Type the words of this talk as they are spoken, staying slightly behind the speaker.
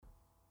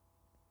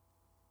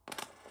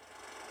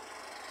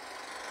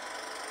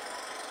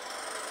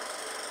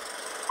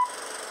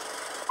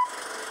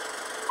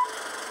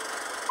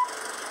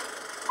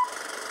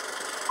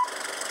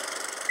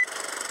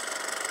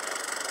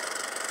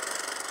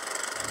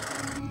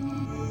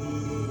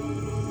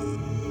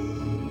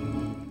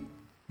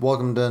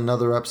Welcome to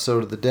another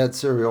episode of the Dead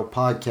Serial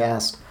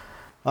Podcast.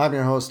 I'm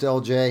your host,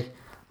 LJ.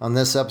 On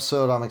this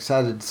episode, I'm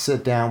excited to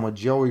sit down with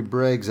Joey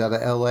Briggs out of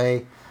LA.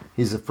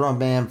 He's the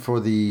frontman for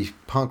the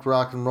punk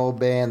rock and roll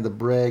band, the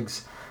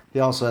Briggs. He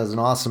also has an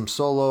awesome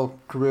solo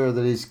career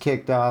that he's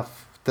kicked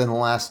off within the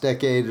last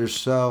decade or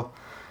so.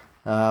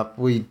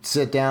 We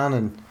sit down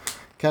and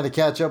kind of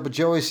catch up with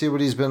Joey, see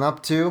what he's been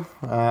up to.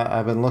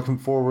 I've been looking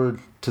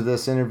forward to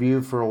this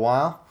interview for a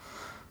while.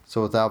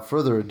 So without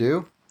further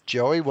ado,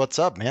 Joey, what's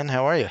up, man?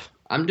 How are you?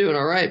 I'm doing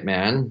all right,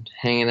 man.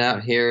 Hanging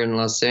out here in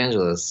Los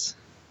Angeles.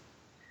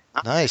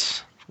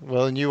 Nice.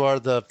 Well, and you are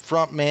the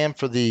front man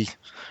for the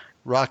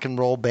rock and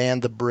roll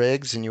band, the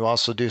Briggs, and you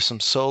also do some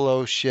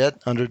solo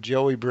shit under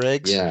Joey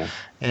Briggs. Yeah.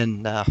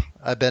 And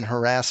I've been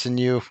harassing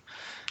you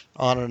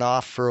on and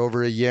off for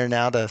over a year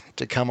now to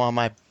come on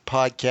my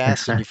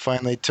podcast, and you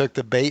finally took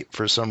the bait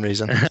for some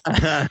reason.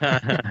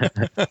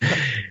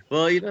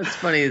 Well, it's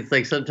funny. It's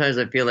like sometimes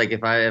I feel like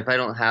if I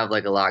don't have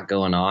like a lot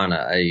going on,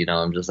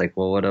 I'm just like,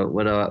 well, what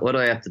do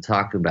I have to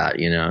talk about?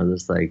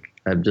 Just like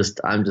I'm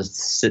just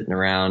sitting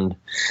around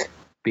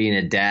being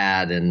a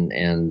dad,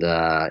 and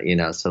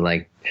so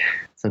like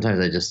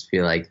sometimes I just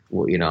feel like,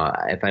 well,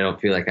 if I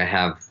don't feel like I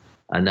have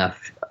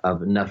enough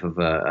of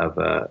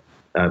a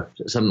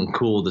something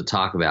cool to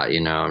talk about,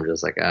 I'm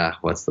just like,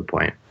 what's the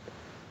point?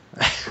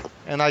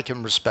 And I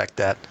can respect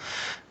that.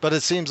 But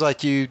it seems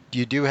like you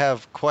do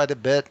have quite a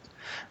bit,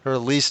 or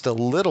at least a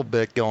little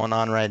bit going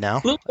on right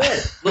now. A little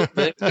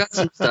bit. We've got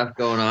some stuff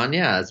going on.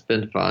 Yeah, it's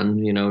been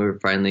fun. We're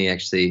finally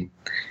actually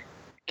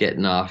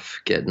getting off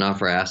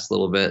our ass a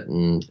little bit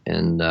and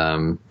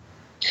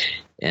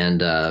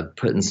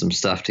putting some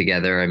stuff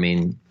together. I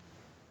mean,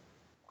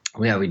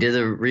 yeah, we did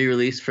a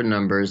re-release for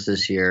Numbers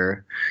this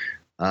year,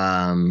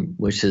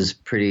 which is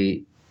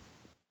pretty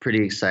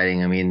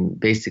exciting. I mean,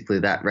 basically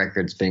that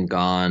record's been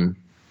gone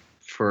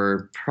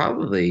for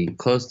probably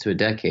close to a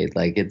decade.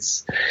 Like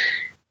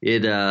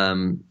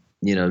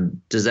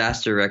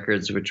Disaster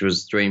Records, which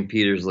was Dwayne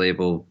Peters'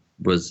 label,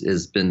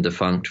 has been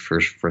defunct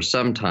for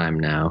some time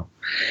now.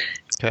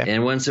 Okay.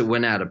 And once it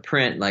went out of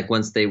print, like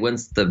once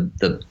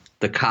the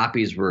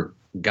copies were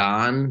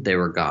gone, they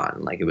were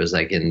gone. Like it was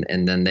like, and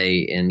then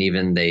they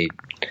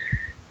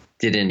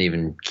didn't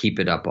even keep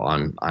it up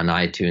on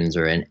iTunes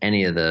or in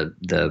any of the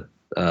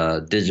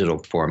digital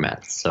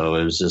formats. So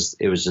it was just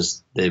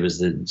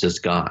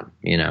gone,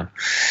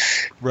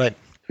 Right.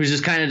 Which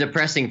is kind of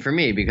depressing for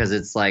me because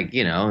it's like,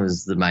 it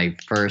was my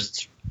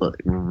first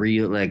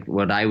real, like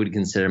what I would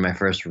consider my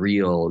first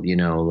real,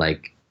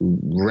 like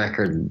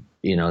record,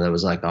 that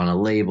was like on a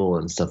label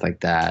and stuff like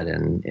that.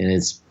 And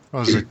it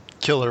was a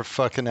killer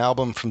fucking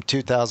album from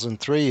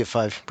 2003, if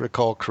I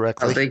recall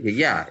correctly. Oh, thank you.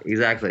 Yeah,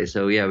 exactly.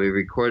 So yeah, we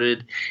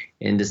recorded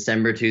in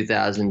December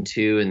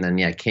 2002, and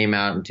then came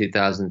out in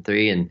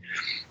 2003, and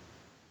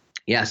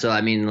yeah. So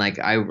I mean, like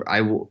I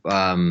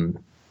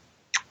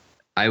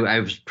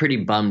was pretty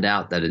bummed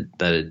out that it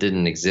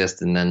didn't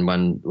exist, and then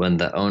when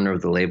the owner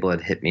of the label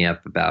had hit me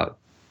up about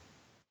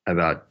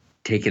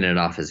taking it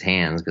off his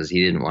hands because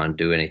he didn't want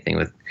to do anything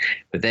with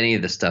any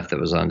of the stuff that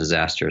was on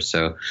Disaster.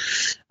 So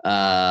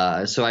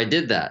I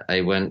did that.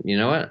 I went, you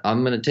know what?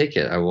 I'm going to take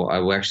it. I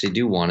will actually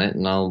do want it,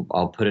 and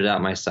I'll put it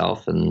out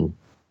myself. And,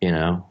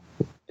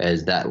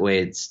 as that way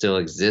it still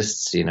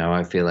exists,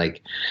 I feel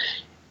like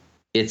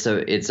it's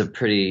a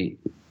pretty,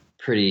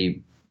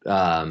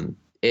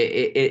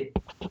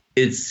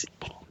 it's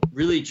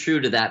really true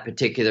to that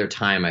particular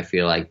time. I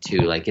feel like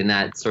too, like in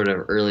that sort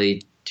of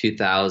early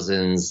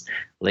 2000s,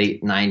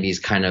 late 90s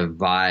kind of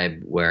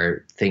vibe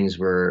where things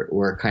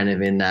were kind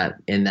of in that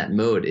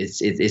mode. It's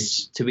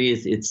to me,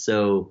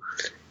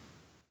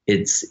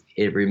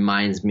 it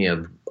reminds me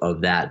of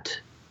that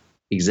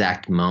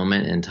exact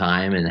moment in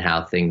time and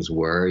how things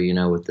were,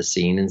 with the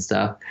scene and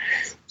stuff.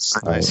 So,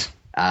 nice.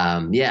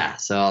 Yeah.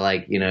 So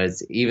like,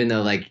 it's, even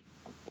though like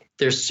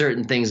there's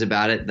certain things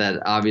about it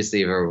that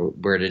obviously if I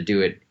were to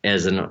do it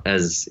as a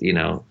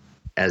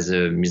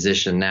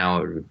musician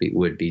now, it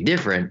would be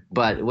different,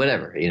 but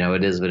whatever,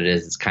 it is what it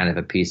is. It's kind of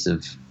a piece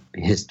of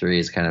history.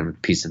 It's kind of a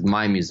piece of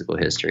my musical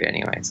history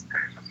anyways.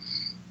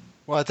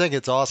 Well, I think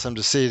it's awesome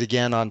to see it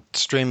again on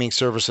streaming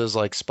services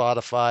like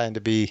Spotify and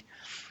to be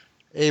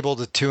able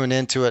to tune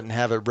into it and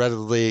have it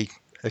readily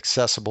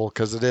accessible,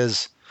 because it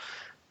is,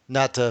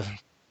 not to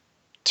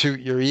toot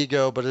your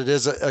ego, but it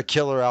is a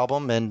killer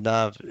album. And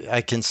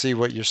I can see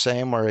what you're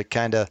saying, where it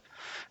kind of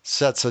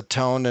sets a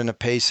tone and a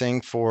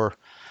pacing for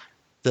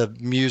the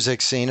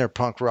music scene, or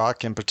punk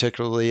rock, and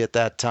particularly at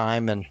that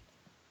time. And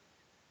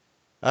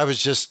I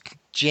was just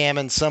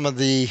jamming some of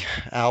the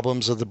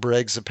albums of the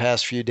Briggs the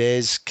past few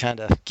days, kind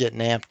of getting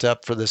amped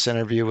up for this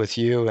interview with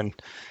you. And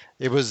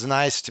it was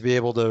nice to be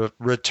able to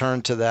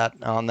return to that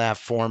on that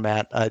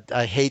format.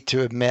 I hate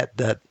to admit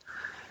that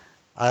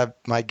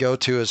my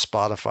go-to is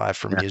Spotify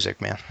for music,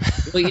 man.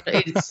 Well,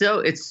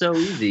 it's so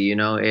easy,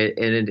 and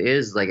it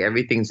is like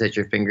everything's at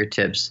your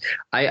fingertips.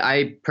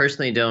 I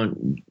personally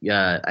don't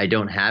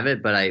have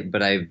it, but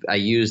I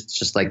used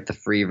just like the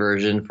free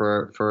version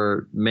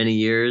for many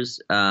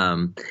years.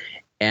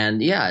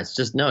 and yeah, it's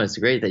just, no, it's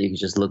great that you can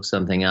just look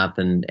something up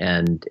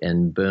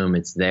and boom,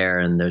 it's there.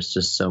 And there's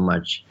just so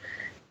much,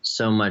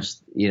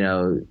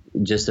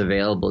 just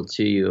available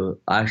to you.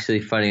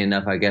 Actually, funny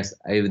enough, I guess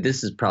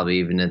this is probably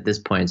even at this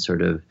point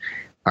sort of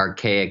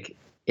archaic,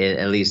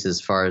 at least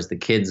as far as the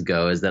kids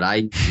go, is that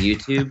I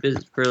use YouTube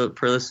is for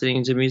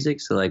listening to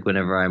music. So like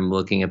whenever I'm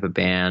looking up a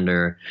band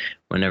or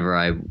whenever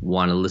I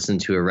want to listen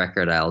to a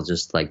record, I'll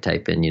just like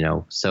type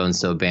in, so and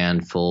so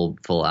band full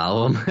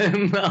album,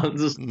 and I'll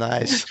just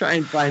try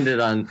and find it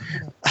on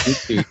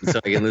YouTube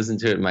so I can listen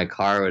to it in my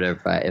car or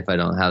whatever if I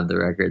don't have the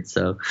record.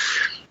 So,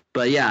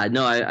 but yeah,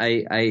 no,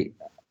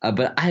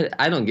 but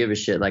I don't give a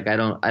shit. Like I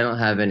don't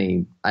have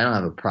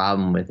a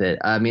problem with it.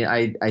 I mean,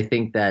 I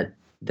think that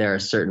there are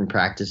certain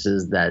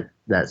practices that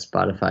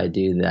Spotify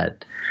do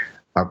that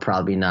are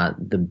probably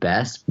not the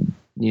best,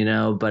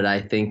 but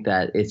I think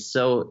that it's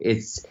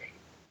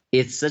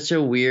such a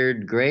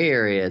weird gray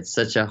area. It's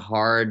such a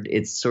hard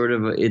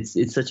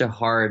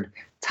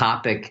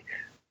topic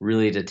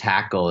really to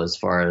tackle as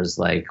far as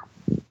like,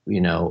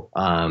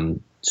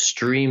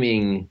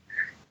 streaming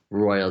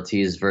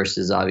royalties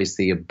versus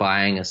obviously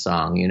buying a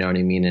song, you know what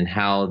I mean? And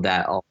how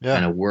that all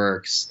kind of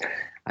works.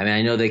 I mean,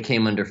 I know they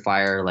came under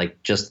fire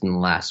like just in the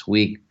last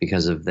week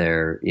because of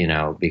their,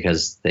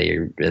 because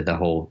the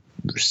whole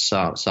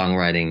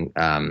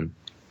songwriting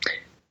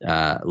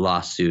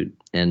lawsuit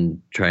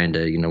and trying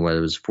to, whether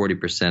it was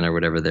 40% or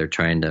whatever they're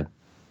trying to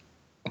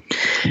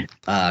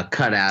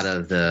cut out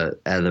of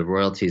the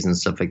royalties and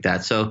stuff like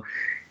that. So,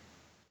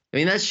 I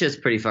mean, that shit's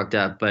pretty fucked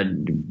up. But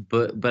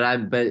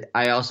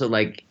I also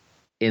like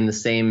in the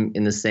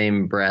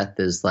same breath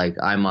as like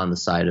I'm on the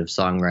side of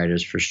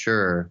songwriters for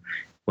sure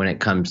when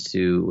it comes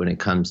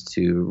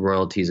to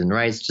royalties and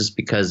rights, just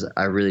because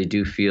I really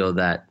do feel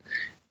that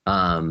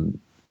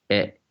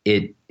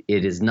it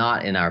is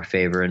not in our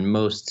favor in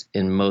most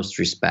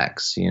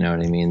respects. You know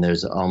what I mean?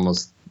 There's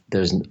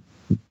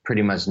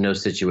pretty much no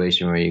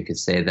situation where you could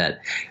say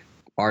that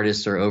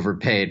artists are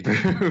overpaid for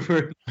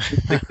the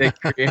music they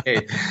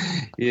create.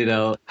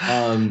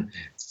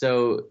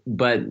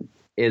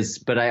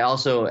 But I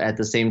also at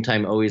the same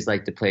time always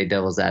like to play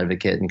devil's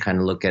advocate and kind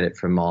of look at it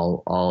from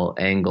all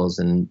angles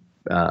and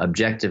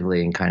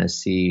objectively and kind of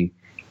see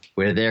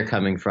where they're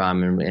coming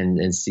from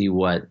and see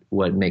what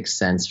makes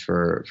sense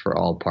for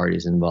all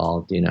parties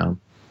involved,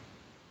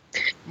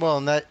 Well,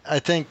 and that I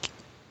think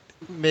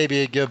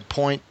maybe a good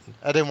point.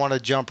 I didn't want to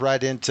jump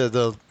right into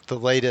the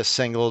latest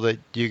single that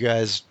you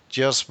guys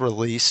just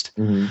released,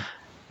 but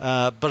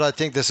I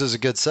think this is a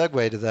good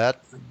segue to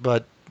that.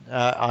 But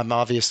I'm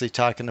obviously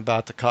talking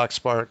about the Cock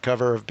Spark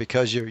cover of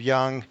 "Because You're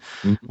Young"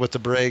 with the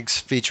Briggs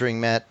featuring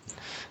Matt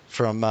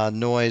from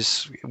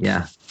Noise.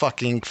 Yeah.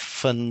 Fucking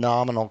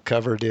phenomenal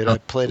cover, dude. I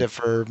played it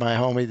for my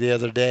homie the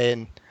other day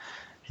and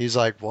he's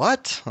like,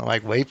 "What?" I'm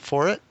like, "Wait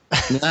for it."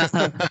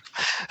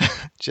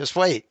 Just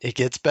wait. It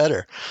gets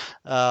better.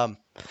 But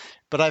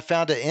I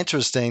found it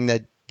interesting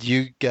that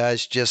you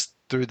guys just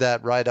threw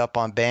that right up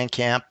on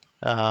Bandcamp.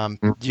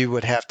 You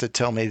would have to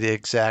tell me the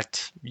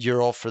exact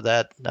URL for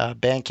that.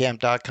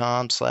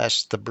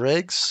 Bandcamp.com/the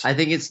Briggs. I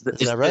think is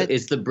that right?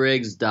 It's the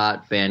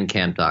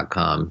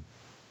Briggs.bandcamp.com.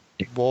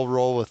 We'll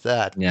roll with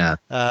that. Yeah.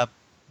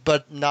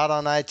 But not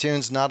on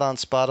iTunes, not on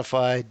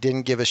Spotify.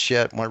 Didn't give a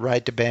shit. Went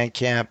right to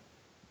Bandcamp,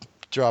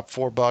 dropped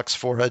 $4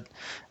 for it,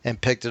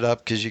 and picked it up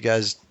because you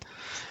guys,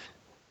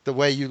 the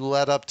way you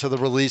led up to the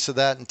release of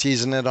that and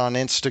teasing it on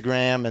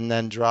Instagram and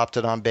then dropped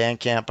it on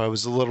Bandcamp, I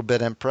was a little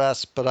bit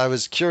impressed. But I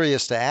was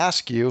curious to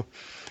ask you,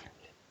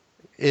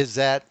 is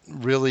that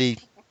really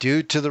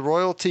due to the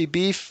royalty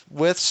beef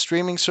with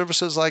streaming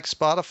services like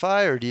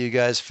Spotify, or do you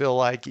guys feel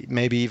like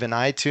maybe even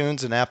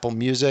iTunes and Apple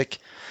Music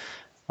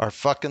are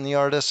fucking the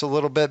artists a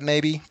little bit,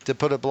 maybe, to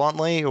put it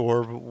bluntly?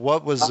 Or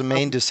what was the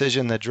main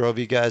decision that drove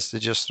you guys to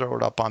just throw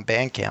it up on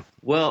Bandcamp?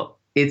 Well,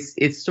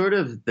 it's sort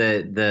of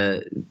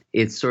the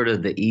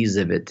ease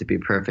of it, to be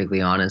perfectly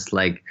honest.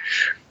 Like,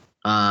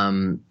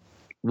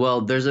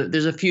 well, there's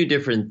a few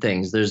different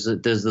things. There's the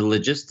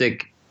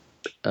logistic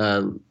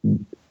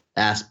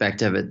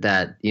aspect of it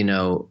that,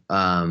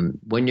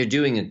 when you're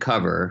doing a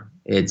cover,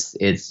 it's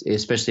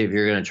especially if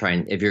you're going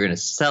to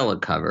sell a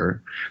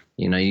cover,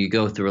 you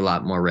go through a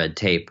lot more red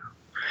tape.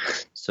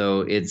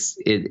 So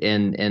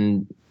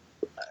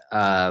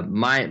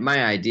my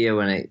idea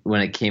when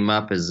it came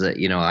up is that,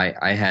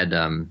 I had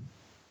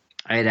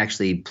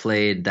actually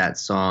played that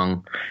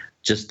song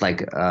just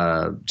like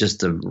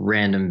just a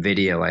random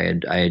video. I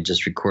had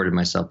just recorded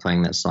myself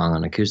playing that song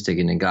on acoustic,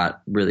 and it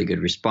got really good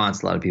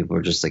response. A lot of people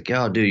were just like,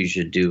 "Oh, dude, you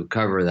should do a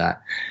cover of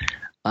that."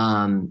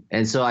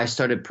 And so I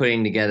started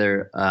putting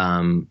together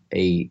a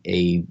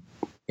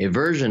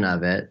version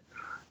of it,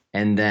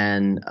 and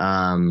then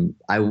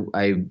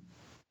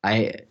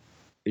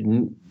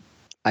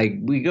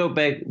we go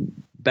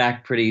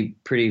back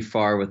pretty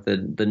far with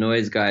the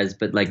Noise guys,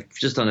 but like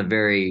just on a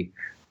very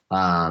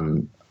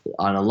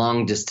on a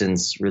long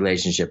distance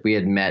relationship. We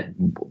had met a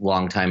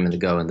long time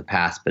ago in the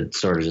past, but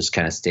sort of just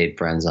kind of stayed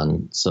friends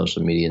on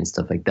social media and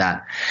stuff like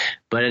that.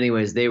 But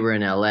anyways, they were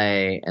in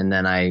LA, and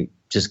then I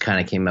just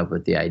kind of came up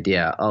with the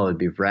idea. Oh, it'd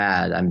be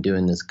rad. I'm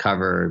doing this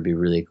cover. It'd be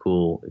really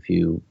cool if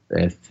you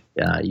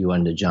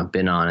wanted to jump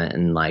in on it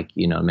and like,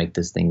 you know, make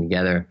this thing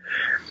together.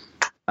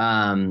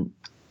 And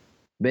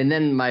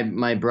then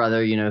my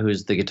brother, you know,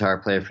 who's the guitar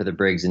player for the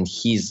Briggs, and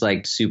he's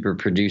like super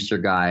producer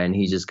guy, and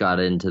he just got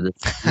into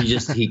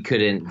this. He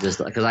couldn't just,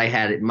 because I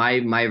had it.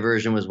 My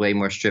version was way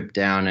more stripped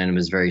down and it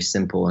was very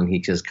simple, and he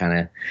just kind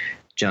of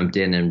jumped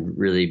in and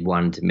really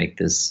wanted to make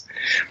this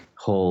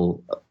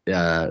whole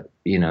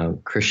you know,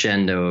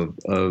 crescendo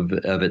of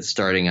it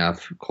starting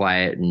off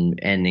quiet and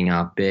ending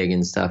off big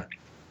and stuff.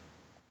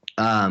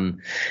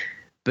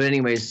 But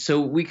anyways, so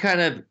we kind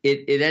of,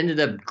 it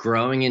ended up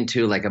growing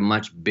into like a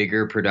much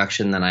bigger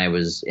production than I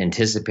was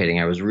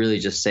anticipating. I was really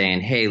just saying,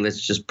 hey,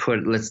 let's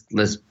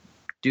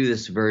do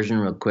this version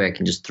real quick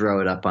and just throw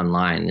it up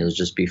online. It'll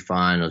just be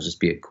fun. It'll just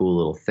be a cool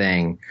little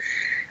thing.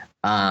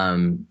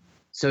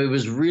 So it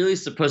was really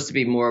supposed to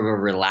be more of a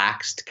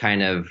relaxed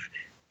kind of,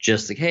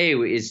 just like, hey,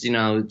 it's, you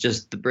know,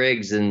 just the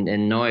Briggs and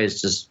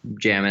Noise just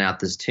jamming out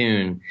this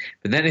tune.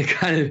 But then it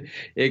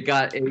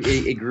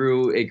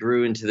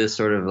grew into this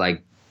sort of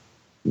like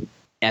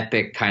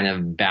epic kind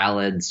of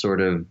ballad sort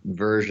of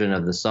version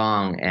of the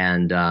song.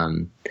 And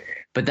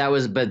but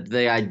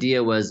the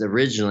idea was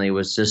originally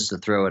was just to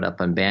throw it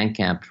up on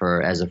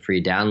Bandcamp as a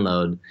free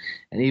download.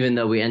 And even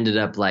though we ended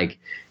up like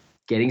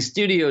getting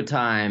studio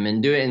time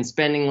and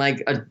spending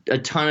like a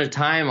ton of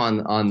time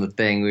on the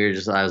thing,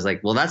 I was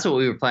like, well, that's what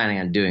we were planning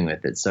on doing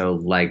with it. So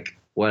like,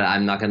 what,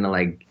 I'm not going to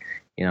like,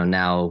 you know,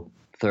 now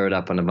throw it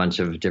up on a bunch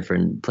of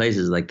different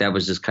places. Like that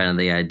was just kind of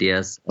the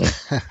idea. So.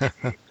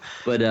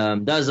 But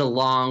that was a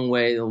long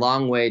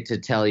way to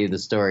tell you the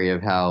story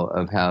of how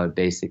it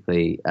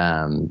basically,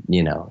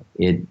 you know,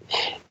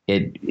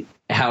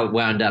 how it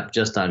wound up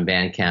just on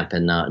Bandcamp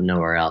and not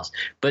nowhere else.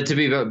 But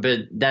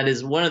that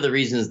is one of the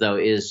reasons, though,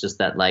 is just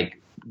that like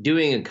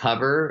doing a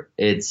cover,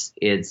 it's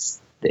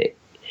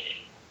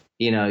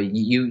you know,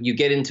 you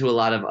get into a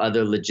lot of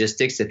other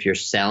logistics if you're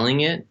selling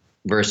it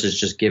versus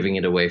just giving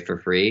it away for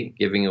free.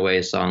 Giving away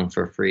a song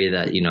for free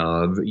that, you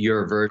know,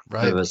 your version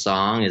of a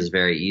song is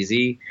very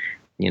easy.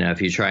 You know,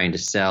 if you're trying to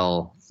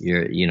sell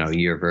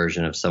your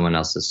version of someone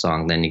else's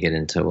song, then you get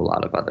into a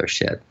lot of other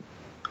shit.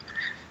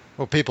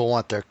 Well, people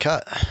want their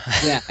cut.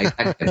 Yeah,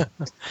 exactly.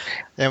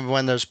 And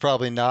when there's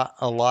probably not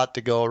a lot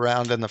to go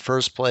around in the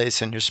first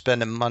place and you're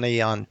spending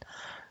money on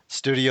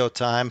studio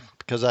time,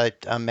 because I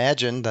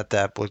imagine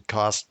that would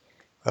cost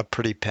a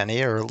pretty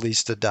penny or at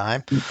least a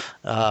dime.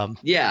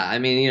 Yeah, I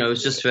mean, you know,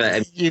 it's just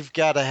you've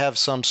got to have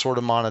some sort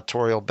of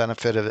monetary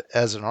benefit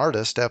as an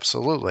artist.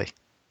 Absolutely.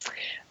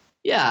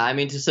 Yeah, I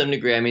mean, to some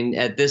degree. I mean,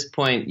 at this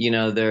point, you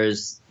know,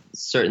 there's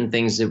certain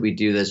things that we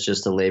do that's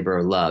just a labor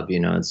of love. You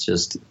know,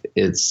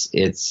 it's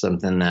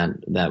something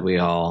that we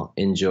all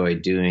enjoy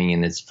doing,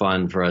 and it's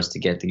fun for us to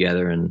get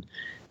together and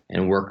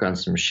work on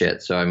some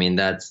shit. So I mean,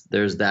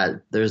 there's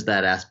that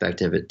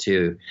aspect of it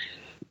too.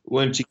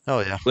 Once you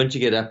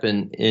get up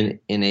in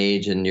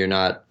age and you're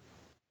not,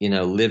 you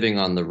know, living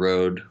on the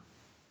road,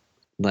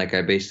 like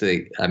it was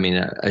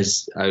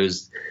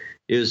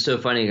so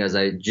funny because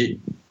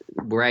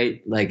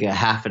right like a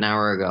half an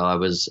hour ago I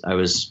was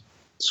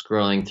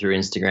scrolling through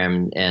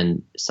Instagram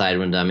and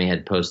Sidewind Dummy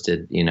had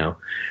posted, you know,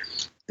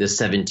 the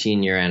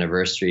 17-year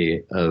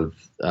anniversary of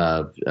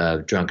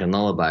Drunken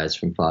Lullabies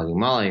from Flogging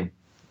Molly.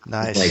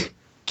 Nice. Like,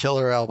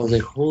 killer album. I was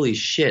like, holy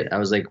shit. I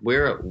was like, we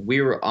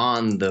were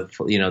on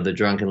the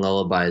Drunken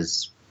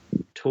Lullabies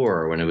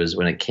tour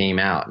when it came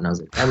out, and I was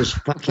like, that was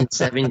fucking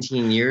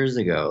 17 years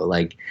ago.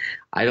 Like,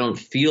 I don't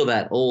feel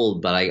that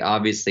old, but I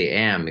obviously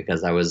am,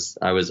 because I was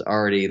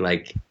already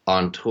like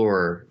on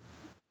tour,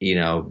 you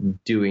know,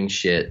 doing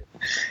shit.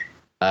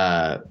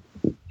 And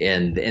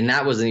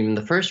that wasn't even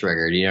the first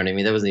record, you know what I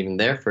mean? That wasn't even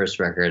their first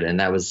record, and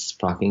that was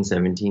fucking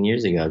 17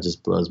 years ago. It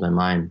just blows my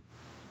mind.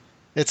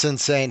 It's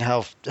insane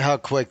how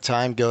quick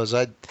time goes.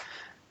 I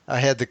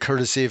had the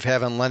courtesy of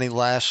having Lenny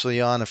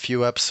Lashley on a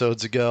few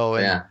episodes ago,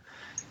 and yeah.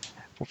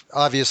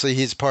 Obviously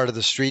he's part of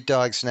the Street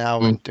Dogs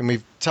now, and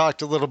we've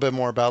talked a little bit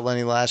more about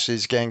Lenny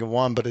Lashley's Gang of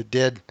One, but it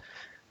did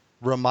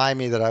remind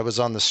me that I was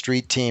on the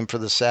street team for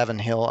the Savin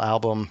Hill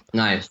album.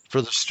 Nice.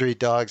 For the Street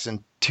Dogs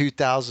in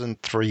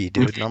 2003,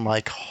 dude. And I'm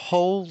like,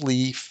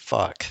 holy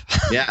fuck.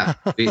 Yeah,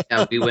 we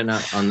went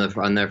up on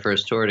their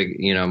first tour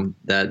to, you know,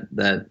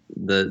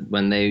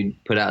 when they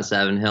put out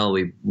Savin Hill,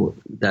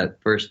 that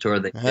first tour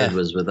they did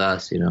was with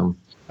us, you know.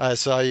 I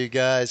saw you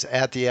guys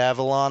at the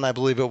Avalon, I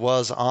believe it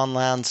was, on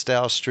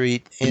Lansdowne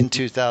Street in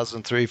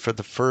 2003 for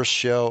the first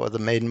show of the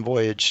Maiden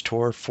Voyage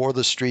tour for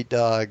the Street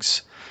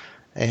Dogs.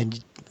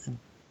 And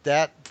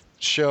that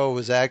show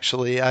was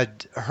actually,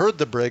 I'd heard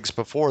the Briggs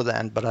before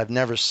then, but I've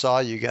never saw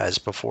you guys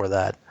before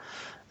that.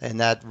 And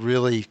that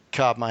really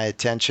caught my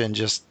attention,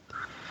 just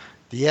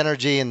the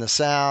energy and the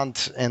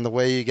sound and the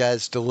way you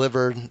guys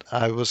delivered.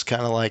 I was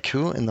kind of like,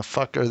 who in the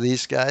fuck are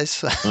these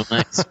guys? Oh,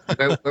 nice.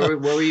 What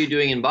were you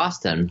doing in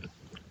Boston?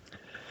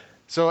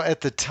 So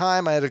at the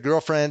time, I had a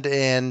girlfriend,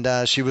 and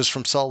she was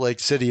from Salt Lake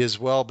City as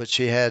well, but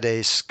she had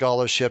a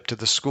scholarship to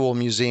the School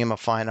Museum of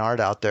Fine Art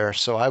out there.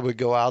 So I would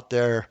go out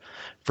there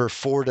for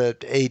 4 to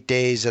 8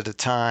 days at a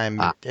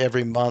time Ah,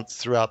 every month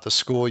throughout the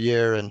school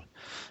year. And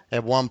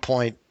at one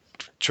point,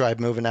 tried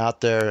moving out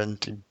there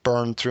and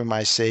burned through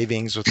my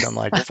savings within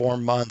like 4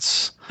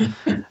 months.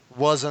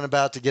 Wasn't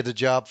about to get a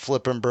job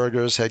flipping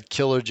burgers, had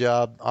killer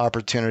job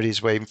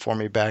opportunities waiting for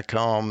me back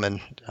home.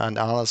 And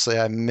honestly,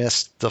 I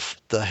missed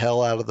the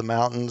hell out of the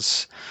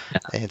mountains.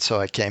 And so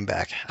I came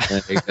back.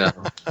 there you go.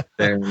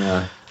 Fair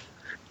enough.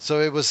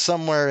 So it was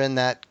somewhere in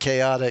that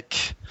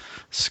chaotic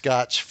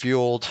Scotch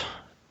fueled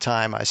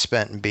time I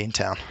spent in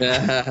Beantown.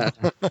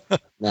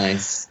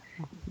 Nice.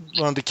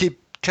 Wanted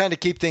to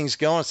keep things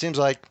going. It seems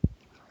like,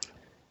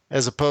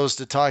 as opposed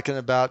to talking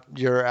about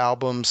your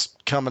albums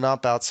coming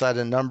up outside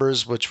of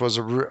Numbers, which was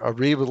a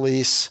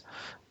re-release,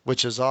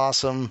 which is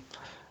awesome.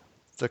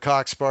 The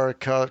Coxbar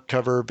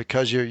cover,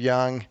 Because You're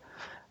Young.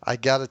 I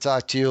got to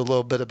talk to you a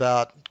little bit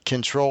about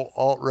Control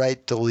Alt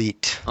Right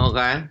Delete,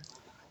 Okay.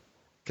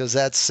 because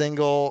that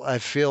single I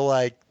feel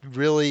like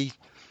really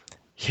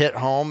hit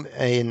home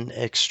an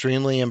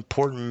extremely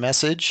important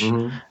message.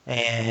 Mm-hmm.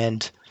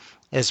 And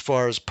as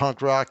far as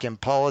punk rock and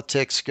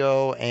politics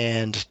go,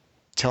 and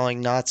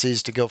telling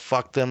Nazis to go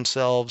fuck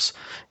themselves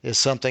is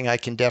something I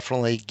can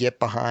definitely get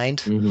behind.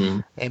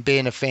 Mm-hmm. And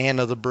being a fan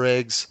of the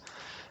Briggs,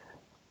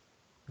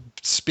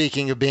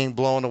 speaking of being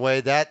blown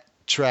away, that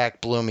track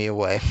blew me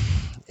away.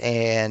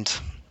 And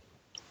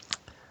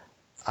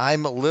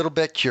I'm a little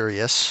bit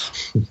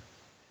curious.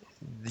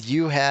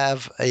 You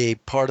have a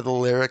part of the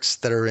lyrics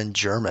that are in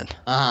German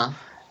Uh-huh.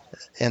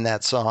 in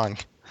that song.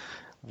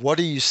 What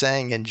are you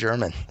saying in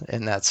German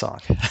in that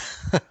song?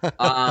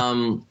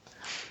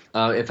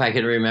 If I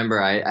can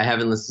remember, I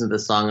haven't listened to the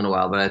song in a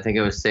while, but I think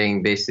I was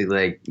saying basically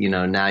like,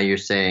 now you're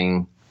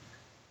saying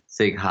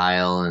Sig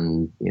Heil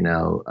and,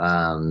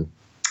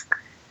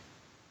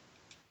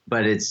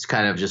 but it's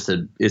kind of just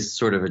it's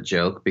sort of a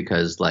joke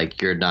because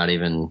like, you're not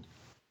even,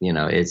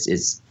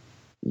 if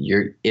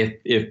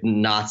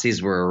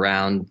Nazis were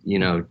around,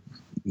 you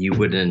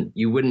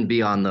wouldn't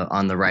be on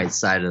the right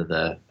side of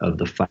the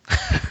fight.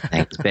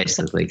 It's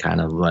basically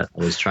kind of what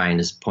I was trying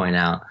to point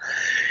out.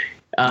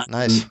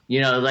 Nice.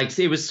 Like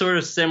it was sort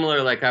of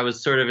similar. Like I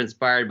was sort of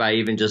inspired by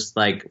even just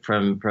like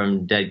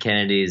from Dead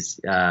Kennedys,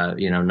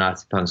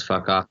 Nazi punks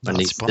fuck off.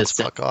 Nazi punks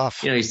fuck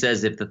off. He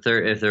says if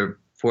the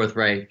Fourth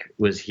Reich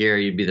was here,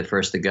 you'd be the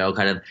first to go.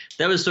 Kind of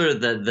that was sort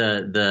of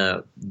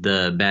the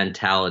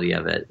mentality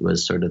of it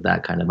was sort of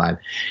that kind of vibe.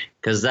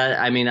 Because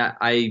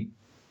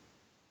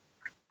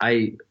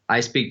I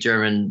speak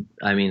German.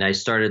 I mean, I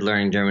started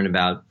learning German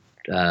about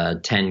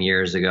 10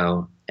 years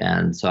ago.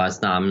 And so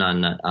I'm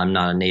not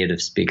a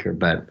native speaker,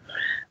 but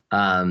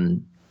I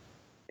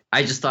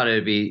just thought it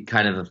would be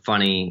kind of a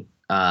funny.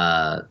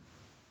 It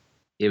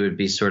would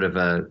be sort of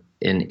an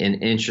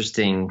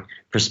interesting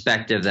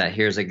perspective that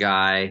here's a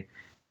guy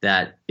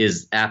that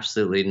is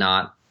absolutely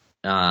not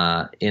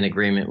in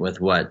agreement with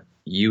what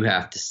you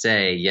have to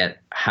say,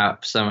 yet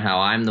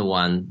somehow I'm the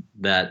one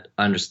that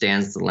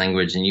understands the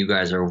language, and you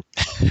guys are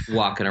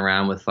walking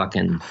around with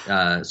fucking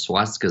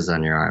swastikas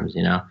on your arms,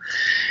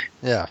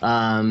 Yeah.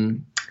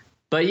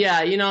 But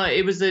yeah,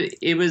 it was an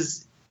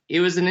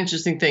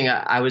interesting thing.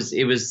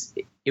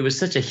 It was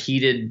such a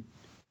heated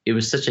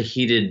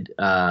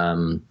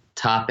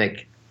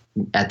topic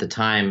at the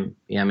time.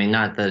 I mean,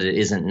 not that it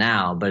isn't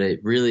now, but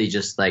it really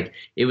just like,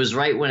 it was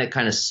right when it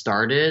kind of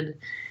started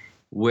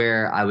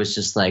where I was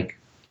just like,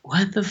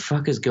 what the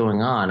fuck is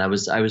going on? I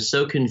was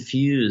so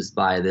confused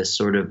by this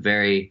sort of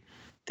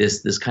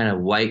this kind of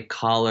white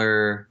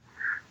collar,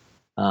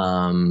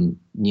 yuppie,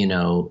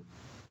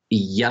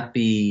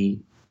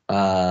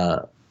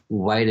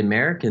 white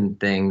American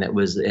thing that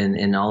was,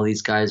 and all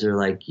these guys are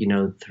like,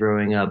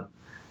 throwing up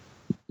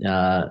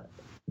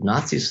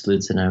Nazi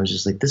salutes, and I was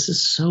just like, this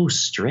is so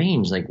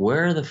strange. Like,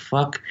 where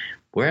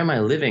am I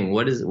living?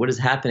 What is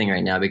happening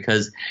right now?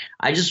 Because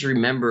I just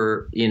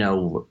remember,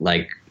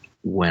 like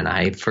when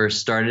I first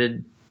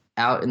started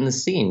out in the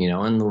scene,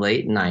 in the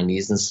late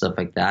 90s and stuff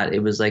like that,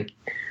 it was like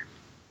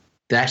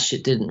that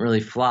shit didn't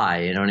really fly.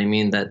 You know what I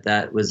mean?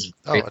 That was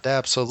it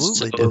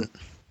absolutely didn't.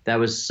 That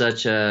was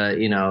such a,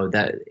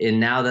 and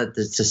now that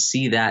to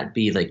see that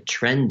be like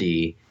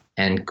trendy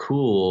and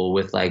cool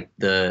with like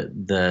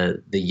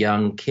the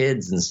young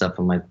kids and stuff,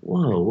 I'm like,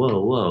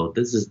 whoa,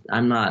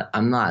 I'm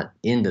not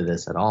into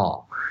this at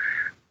all,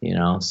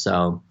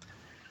 so.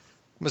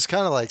 It was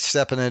kind of like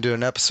stepping into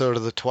an episode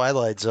of The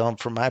Twilight Zone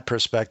from my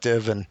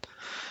perspective. And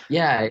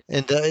yeah,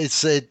 and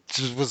it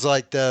was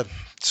like the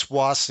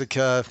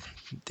swastika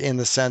in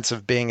the sense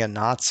of being a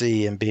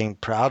Nazi and being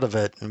proud of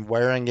it and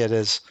wearing it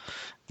as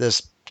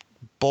this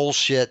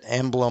bullshit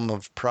emblem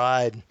of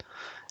pride.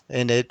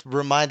 And it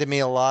reminded me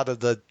a lot of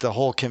the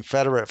whole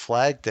Confederate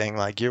flag thing.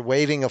 Like, you're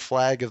waving a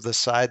flag of the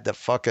side that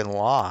fucking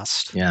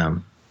lost. Yeah.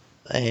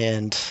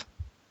 And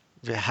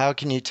how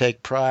can you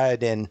take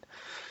pride in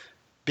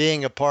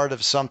being a part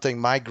of something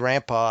my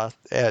grandpa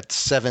at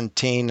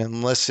 17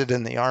 enlisted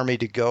in the Army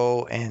to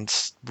go and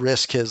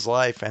risk his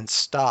life and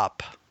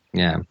stop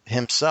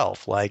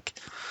himself. Like,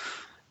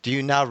 do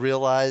you now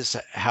realize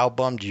how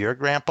bummed your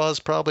grandpas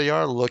probably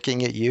are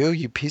looking at you,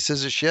 you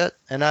pieces of shit?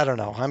 And I don't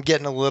know, I'm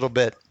getting a little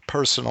bit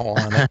personal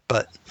on it,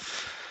 but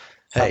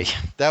hey,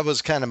 that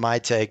was kind of my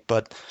take.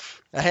 But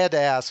I had to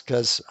ask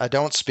because I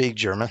don't speak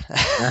German.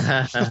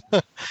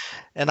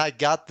 And I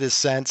got this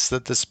sense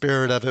that the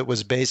spirit of it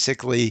was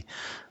basically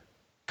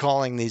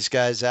calling these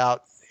guys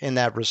out in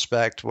that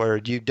respect, where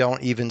you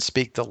don't even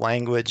speak the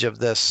language of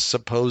this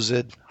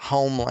supposed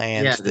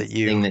homeland that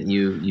you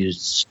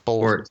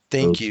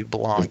think you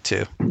belong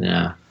to.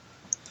 Yeah.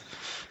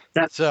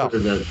 That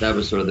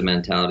was sort of the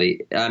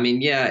mentality. I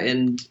mean, yeah,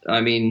 and I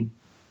mean,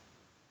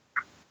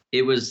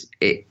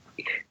 to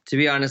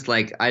be honest,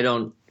 like I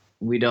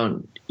would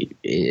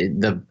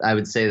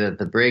say that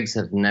the Briggs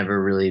have never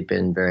really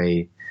been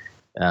very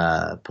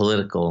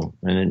political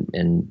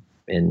in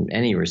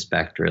any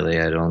respect, really.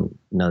 I don't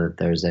know that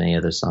there's any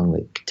other song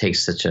that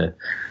takes such a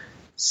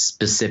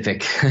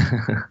specific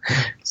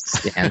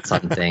stance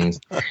on things.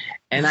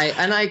 And I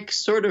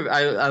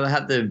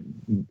have to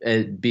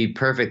be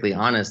perfectly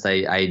honest.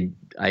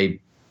 I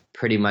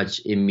pretty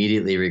much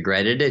immediately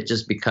regretted it,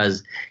 just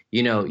because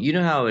you know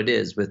how it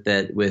is with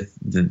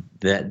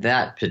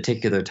that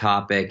particular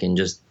topic, and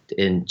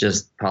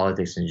just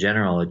politics in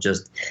general. It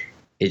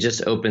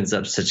just opens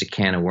up such a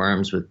can of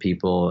worms with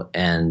people,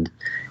 and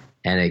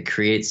it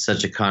creates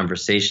such a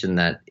conversation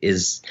that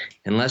is,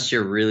 unless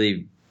you're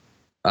really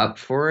up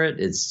for it,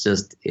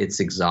 it's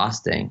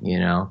exhausting, you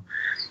know?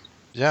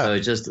 Yeah. So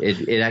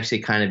it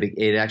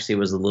actually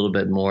was a little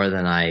bit more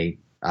than I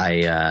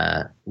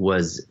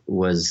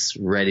was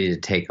ready to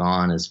take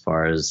on as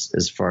far as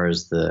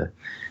the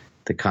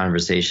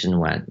conversation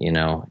went, you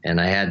know, and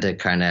I had to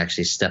kind of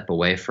actually step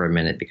away for a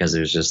minute because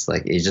it was just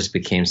like, it just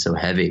became so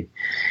heavy.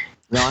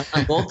 No,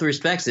 on both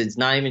respects, it's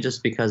not even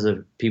just because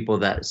of people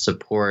that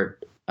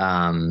support,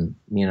 the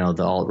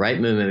alt-right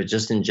movement, but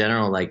just in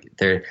general, like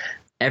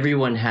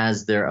everyone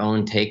has their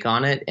own take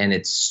on it, and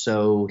it's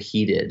so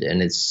heated,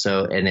 and it's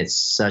so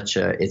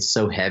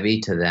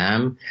heavy to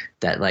them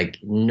that like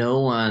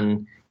no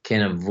one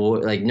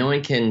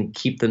can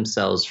keep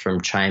themselves from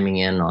chiming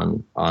in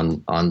on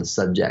the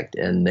subject,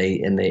 and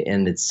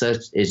it's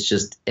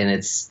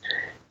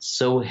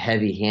so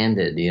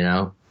heavy-handed, you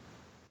know,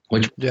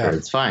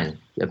 it's fine.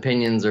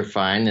 Opinions are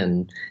fine,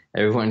 and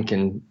everyone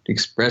can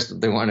express what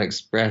they want to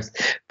express,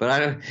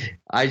 but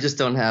I just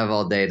don't have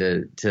all day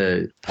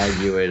to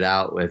argue it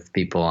out with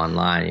people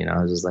online. You know,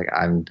 I was just like,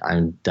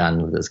 I'm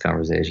done with this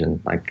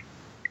conversation. Like,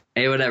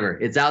 hey, whatever,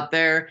 it's out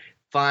there.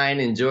 Fine.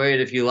 Enjoy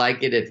it if you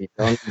like it. If you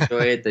don't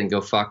enjoy it, then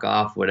go fuck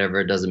off, whatever.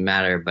 It doesn't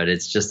matter, but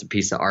it's just a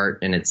piece of art,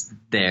 and it's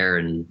there,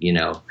 and, you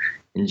know,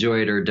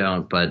 enjoy it or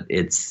don't, but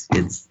it's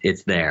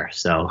there.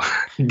 So,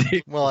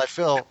 well,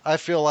 I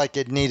feel like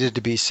it needed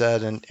to be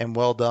said, and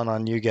well done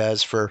on you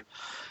guys for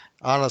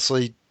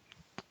honestly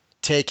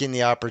taking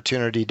the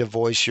opportunity to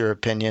voice your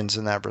opinions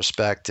in that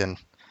respect. And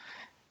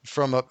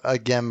from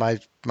again, my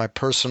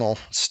personal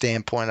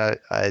standpoint,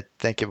 I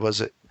think it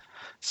was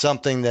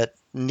something that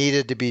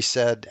needed to be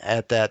said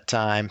at that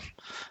time.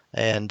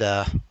 And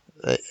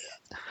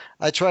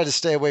I try to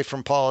stay away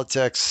from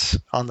politics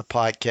on the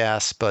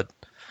podcast, but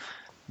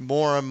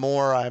more and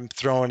more I'm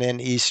throwing in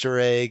Easter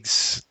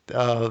eggs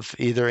of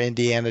either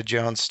Indiana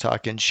Jones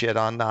talking shit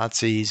on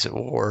Nazis,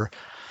 or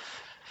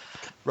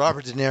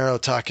Robert De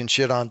Niro talking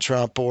shit on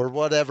Trump, or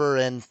whatever.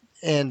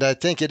 And I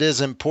think it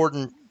is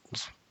important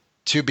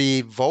to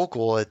be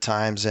vocal at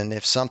times. And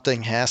if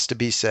something has to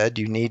be said,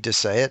 you need to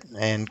say it.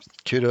 And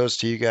kudos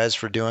to you guys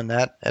for doing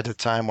that at a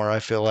time where I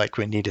feel like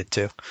we needed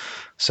to.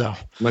 So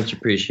much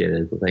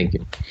appreciated. Thank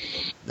you.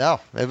 No,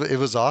 it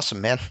was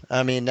awesome, man.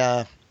 I mean,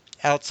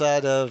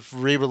 outside of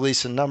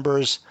re-releasing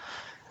Numbers,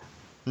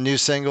 new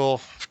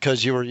single,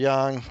 Because You Were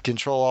Young,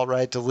 Control Alt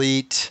Right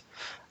Delete,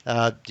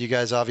 you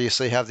guys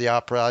obviously have the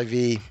Opera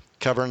IV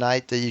cover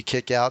night that you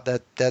kick out.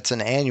 That's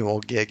an annual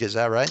gig, is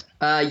that right?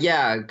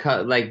 Yeah,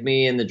 like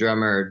me and the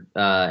drummer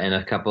and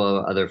a couple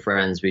of other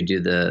friends, we do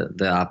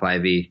the Opera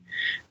IV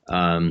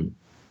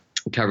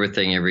cover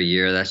thing every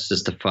year. That's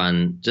just a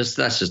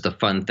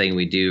fun thing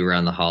we do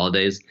around the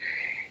holidays.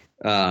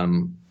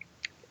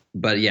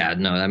 But yeah,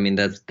 no, I mean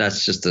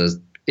that's just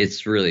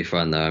it's really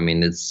fun though. I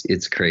mean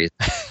it's crazy,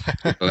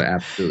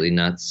 absolutely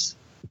nuts.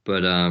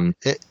 But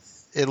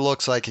it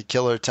looks like a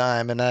killer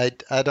time, and I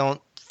don't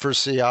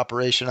foresee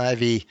Operation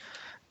Ivy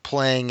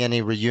playing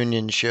any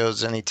reunion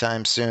shows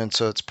anytime soon.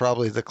 So it's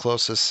probably the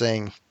closest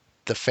thing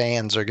the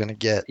fans are going to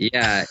get.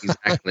 Yeah,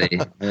 exactly.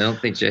 I don't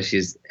think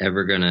Jesse's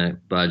ever going to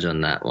budge on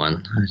that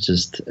one.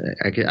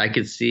 I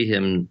could see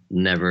him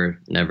never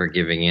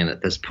giving in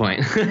at this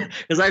point,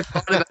 because I've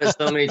thought about it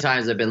so many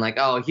times. I've been like,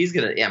 oh, he's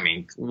going to, I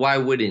mean, why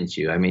wouldn't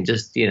you? I mean,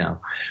 just, you know,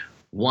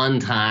 one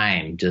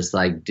time, just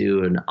like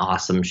do an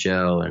awesome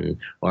show,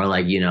 or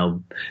like, you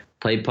know,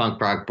 play punk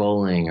rock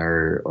bowling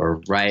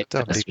or write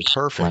that'd be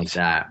perfect like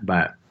that.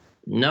 But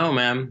no,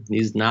 ma'am,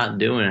 he's not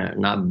doing it,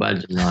 not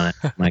budging on it.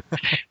 I'm like,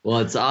 well,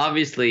 it's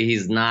obviously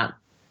he's not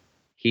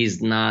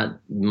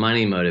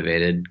money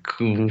motivated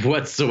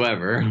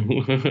whatsoever.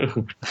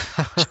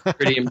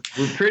 Pretty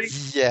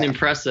Yeah.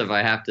 impressive,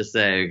 I have to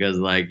say, because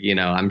like,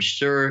 I'm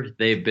sure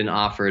they've been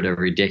offered a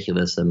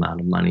ridiculous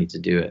amount of money to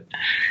do it.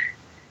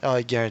 Oh,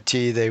 I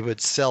guarantee they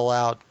would sell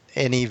out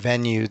any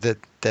venue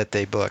that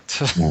they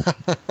booked.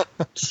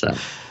 So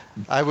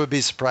I would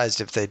be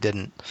surprised if they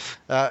didn't.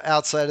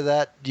 Outside of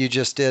that, you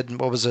just did,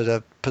 what was it,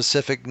 a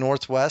Pacific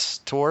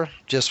Northwest tour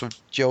just with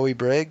Joey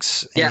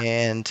Briggs? yeah,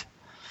 And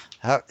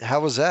how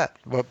was that?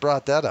 What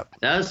brought that up?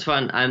 that was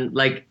fun. I'm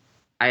like,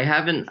 I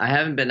haven't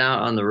been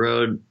out on the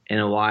road in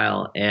a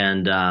while,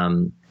 and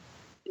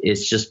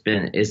it's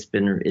been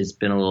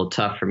a little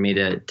tough for me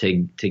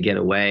to get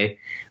away.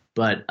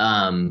 But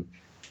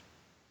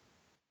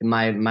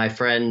my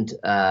friend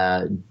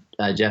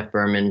Jeff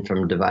Berman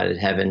from Divided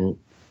Heaven,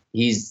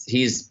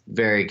 he's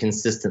very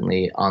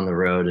consistently on the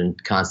road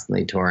and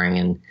constantly touring,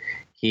 and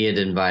he had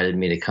invited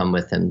me to come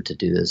with him to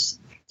do this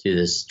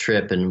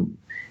trip, and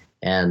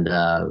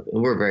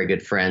we're very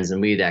good friends,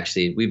 and we've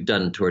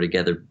done a tour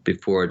together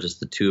before, just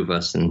the two of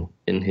us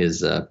in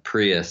his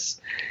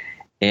Prius,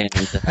 and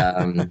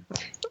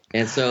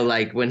and so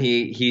like when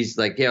he's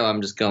like, yo,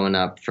 I'm just going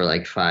up for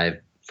like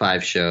five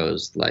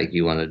shows, like,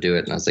 you want to do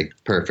it? And I was like,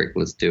 perfect,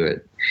 let's do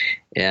it.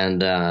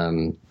 And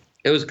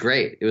it was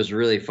great. It was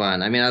really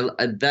fun. I mean,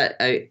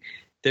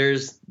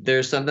 there's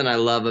something I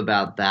love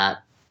about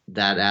that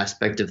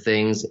aspect of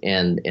things,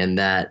 and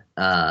that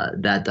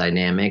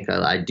dynamic.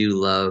 I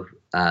do love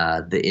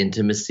the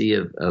intimacy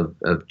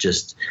of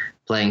just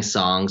playing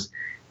songs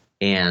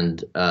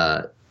and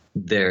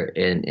there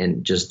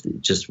and just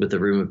with a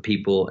room of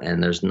people,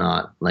 and there's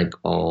not like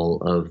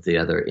all of the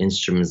other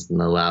instruments and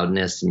the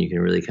loudness, and you can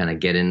really kind of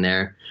get in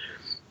there.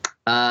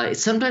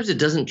 Sometimes it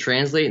doesn't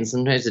translate, and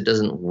sometimes it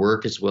doesn't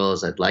work as well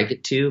as I'd like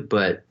it to,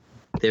 but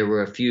there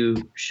were a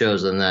few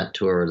shows on that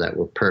tour that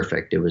were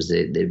perfect. It was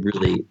they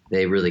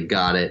really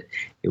got it.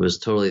 It was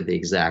totally the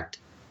exact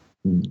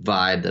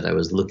vibe that I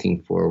was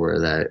looking for,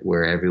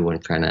 where everyone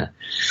kind of,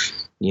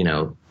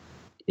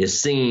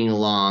 is singing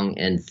along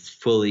and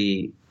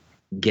fully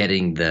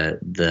getting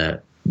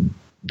the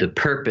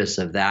purpose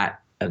of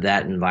that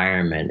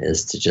environment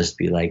is to just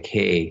be like,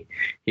 hey,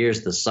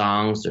 here's the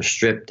songs, they're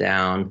stripped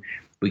down.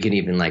 We can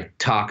even like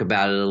talk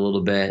about it a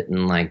little bit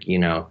and like,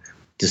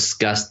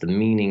 discuss the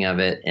meaning of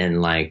it.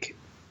 And like,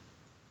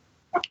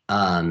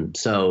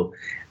 so,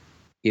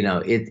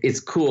 it's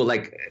cool.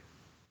 Like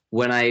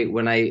when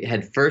I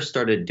had first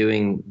started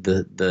doing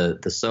the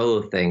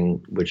solo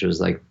thing, which was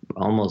like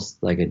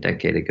almost like a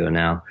decade ago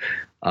now,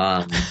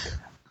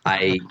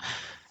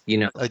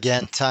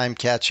 Again, time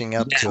catching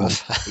up to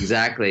us.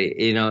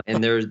 Exactly.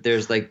 And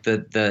there's like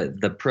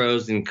the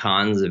pros and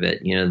cons of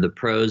it. The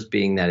pros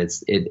being that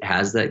it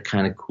has that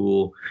kind of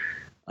cool,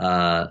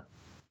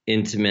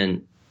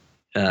 intimate,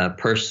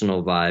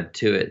 personal vibe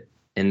to it.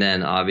 And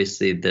then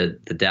obviously the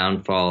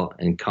downfall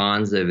and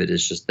cons of it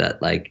is just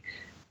that like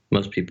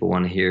most people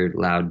want to hear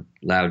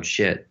loud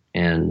shit.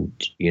 And,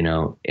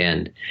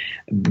 and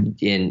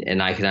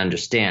I can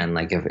understand,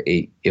 like,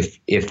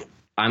 if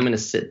I'm going to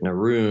sit in a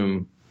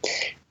room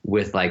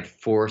with like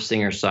 4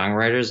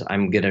 singer-songwriters,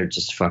 I'm gonna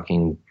just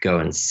fucking go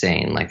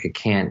insane. Like, I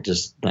can't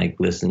just like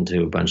listen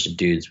to a bunch of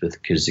dudes with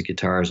acoustic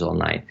guitars all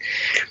night.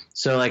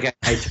 So like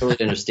I totally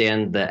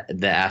understand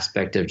the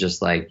aspect of just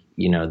like,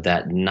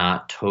 that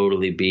not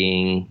totally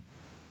being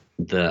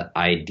the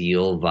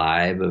ideal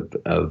vibe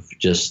of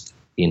just,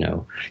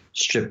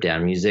 stripped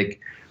down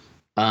music.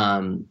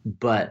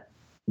 But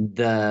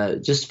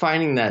just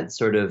finding that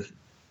sort of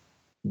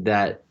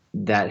that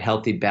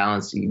healthy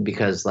balance,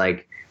 because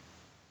like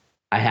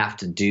I have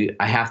to do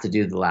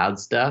the loud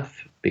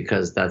stuff,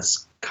 because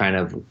that's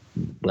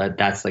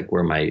like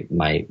where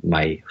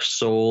my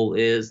soul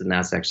is, and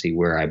that's actually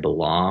where I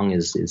belong,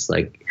 is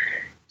like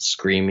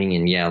screaming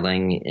and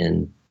yelling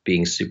and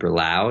being super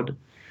loud.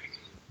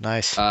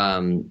 Nice.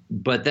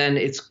 But then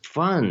it's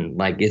fun.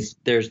 Like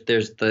there is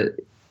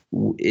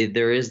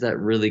that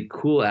really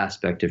cool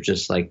aspect of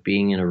just like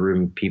being in a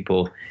room of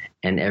people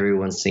and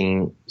everyone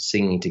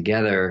singing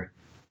together.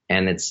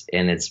 And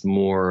it's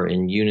more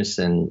in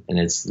unison, and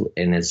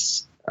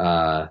there's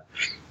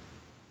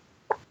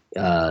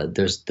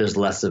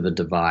less of a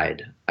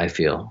divide, I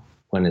feel,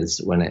 when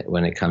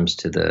it comes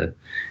to the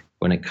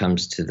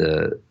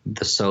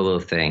solo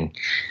thing.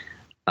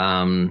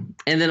 And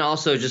then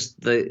also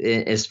just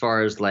as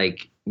far as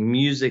like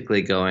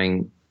musically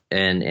going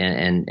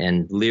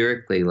and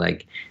lyrically,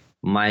 like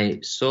my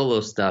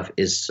solo stuff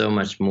is so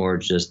much more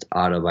just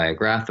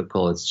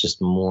autobiographical. It's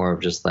just more of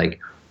just like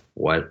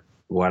what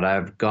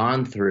I've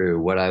gone through,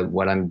 what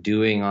I'm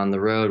doing on the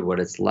road, what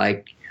it's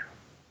like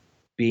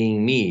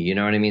being me, you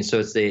know what I mean? So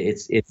it's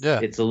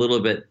a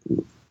little bit,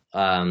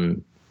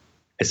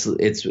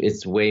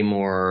 it's way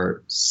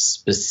more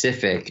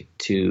specific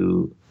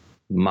to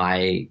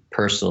my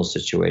personal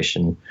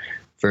situation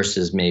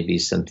versus maybe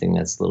something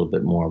that's a little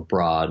bit more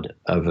broad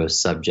of a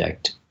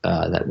subject,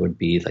 that would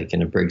be like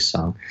in a Briggs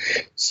song.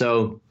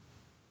 So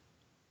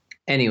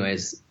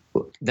anyways,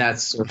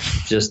 that's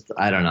just,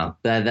 I don't know,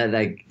 that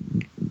like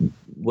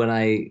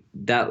when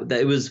that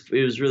it was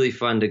really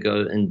fun to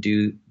go and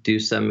do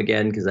some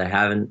again, because I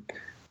haven't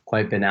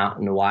quite been out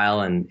in a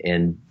while,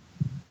 and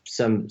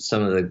some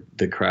of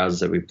the crowds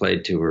that we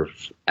played to were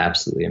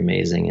absolutely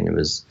amazing, and it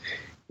was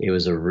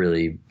a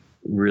really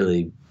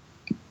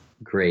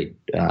great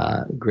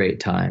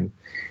time.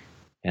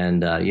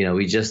 And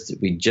we just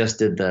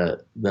did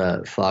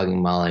the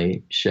Flogging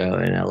Molly show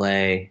in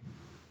LA.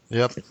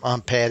 Yep,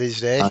 on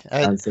Patty's Day.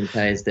 On St.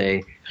 Patty's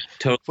Day.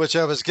 Which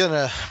I was going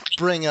to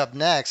bring up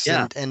next,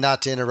 Yeah. and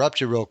not to interrupt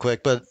you real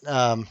quick, but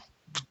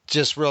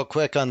just real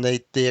quick on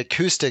the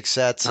acoustic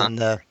sets and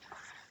the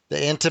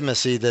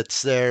intimacy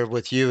that's there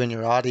with you and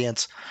your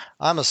audience.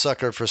 I'm a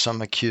sucker for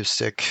some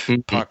acoustic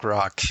punk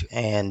rock.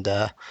 And,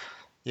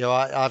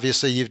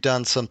 obviously you've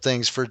done some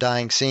things for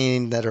Dying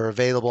Scene that are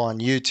available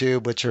on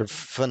YouTube, which are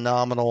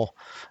phenomenal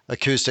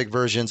acoustic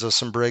versions of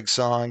some Briggs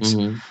songs.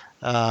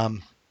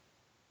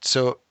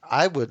 So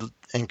I would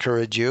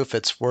encourage you, if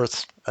it's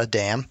worth a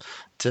damn,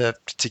 to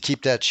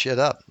keep that shit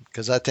up,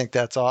 because I think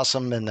that's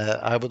awesome, and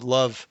I would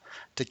love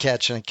to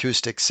catch an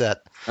acoustic set.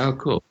 Oh,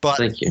 cool. But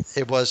thank you.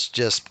 You're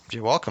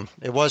welcome.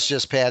 It was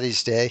just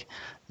Patty's Day.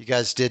 You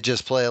guys did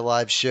just play a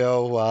live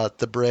show,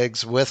 the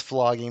Briggs, with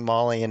Flogging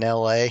Molly in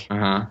L.A.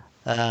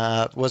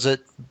 Was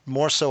it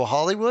more so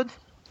Hollywood?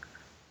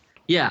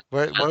 Yeah.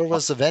 Where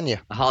was the venue?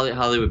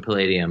 Hollywood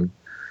Palladium.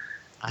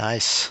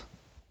 Nice.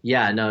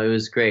 Yeah, no, it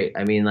was great.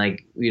 I mean,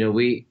 like,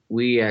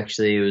 we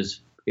actually,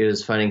 it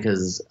was funny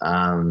because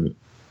when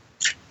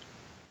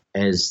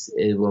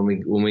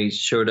we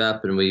showed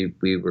up and we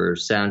were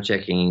sound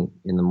checking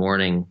in the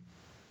morning,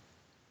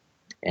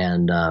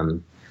 and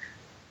then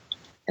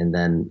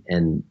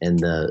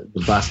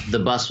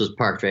the bus was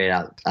parked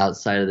right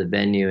outside of the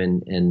venue,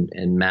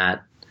 and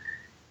Matt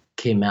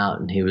came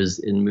out, and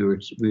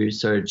we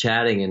started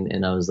chatting,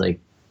 and I was like,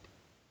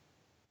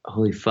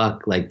 holy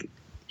fuck, like,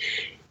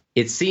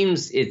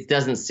 it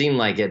doesn't seem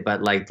like it,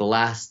 but like the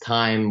last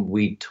time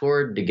we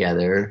toured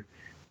together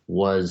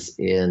was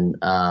in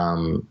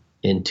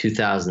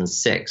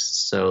 2006.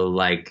 So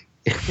like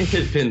it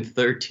had been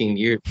 13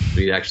 years since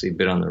we'd actually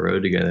been on the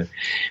road together,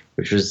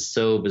 which was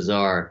so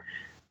bizarre.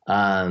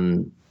 But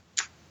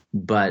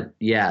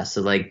yeah,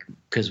 so like,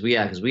 cause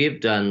we've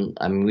done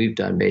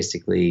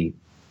basically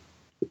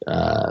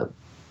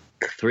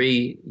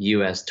 3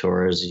 US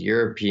tours, a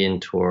European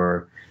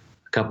tour,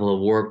 couple of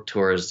Warped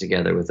tours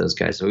together with those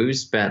guys. So we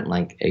spent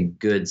like a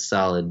good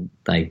solid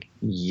like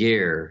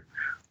year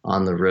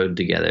on the road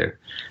together.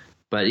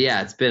 But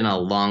yeah, it's been a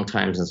long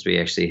time since we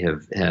actually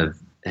have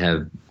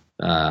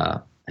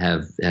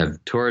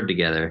toured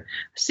together.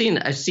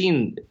 I've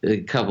seen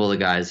a couple of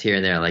guys here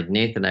and there, like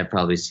Nathan I've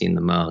probably seen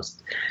the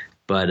most.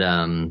 But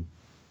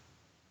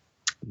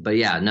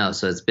yeah, no,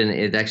 so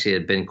it actually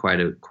had been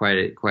quite a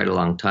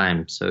long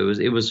time. So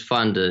it was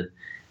fun to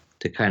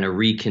kind of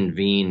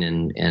reconvene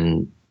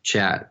and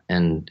chat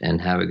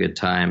and have a good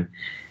time.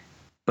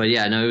 But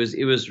yeah, no,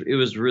 it was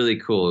really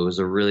cool. It was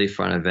a really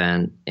fun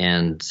event,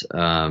 and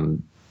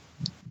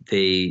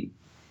they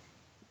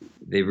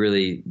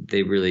really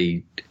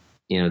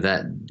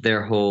that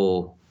their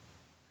whole,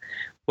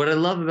 what I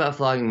love about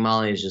Flogging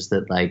Molly is just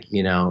that, like,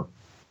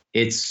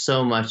 it's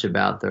so much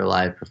about their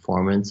live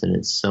performance, and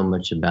it's so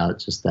much about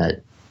just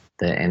the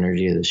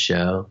energy of the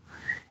show.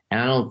 And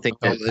I don't think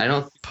I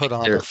don't put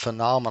on a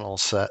phenomenal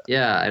set.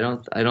 Yeah, I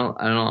don't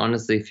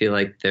honestly feel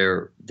like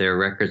their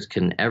records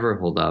can ever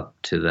hold up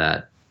to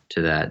that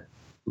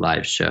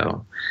live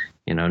show.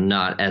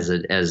 Not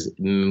as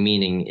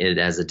meaning it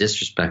as a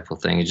disrespectful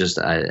thing. It's just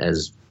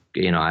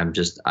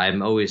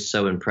I'm always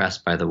so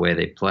impressed by the way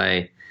they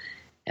play,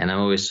 and I'm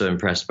always so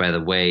impressed by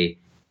the way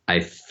I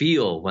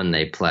feel when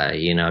they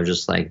play.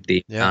 Just like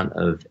the amount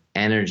of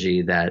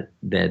energy that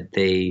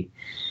they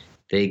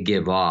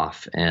give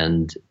off,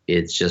 and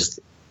it's just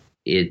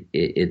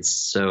it's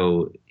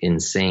so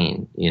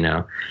insane,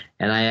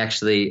 and I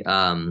actually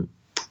I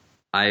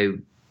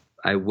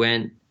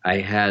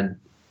had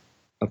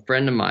a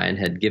friend of mine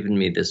had given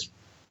me this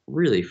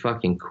really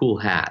fucking cool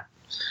hat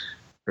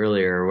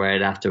earlier,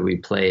 right after we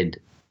played,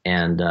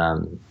 and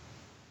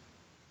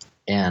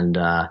when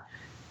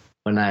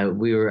I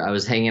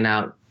was hanging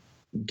out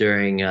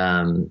during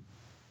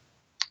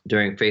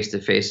Face to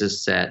Face's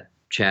set,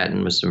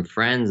 chatting with some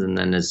friends, and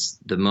then as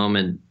the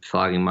moment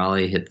Flogging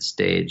Molly hit the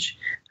stage,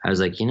 I was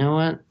like, you know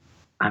what?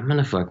 I'm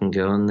gonna fucking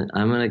go in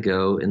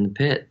the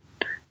pit,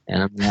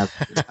 and I'm gonna have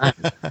a good time.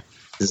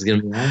 This is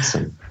gonna be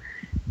awesome.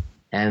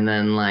 And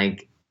then,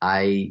 like,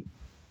 I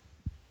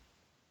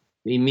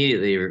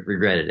immediately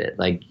regretted it.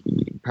 Like,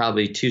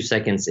 probably 2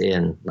 seconds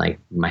in, like,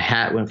 my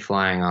hat went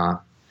flying off.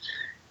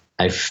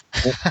 I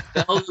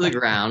fell to the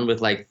ground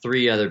with like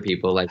 3 other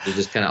people. Like, we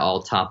just kind of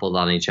all toppled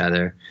on each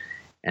other.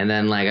 And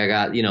then, like, I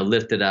got,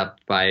 lifted up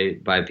by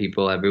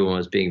people. Everyone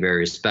was being very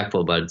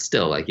respectful, but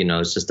still, like,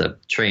 it's just a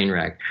train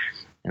wreck.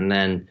 And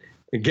then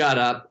got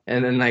up,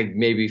 and then like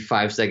maybe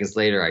 5 seconds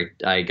later,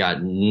 I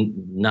got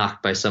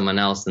knocked by someone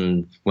else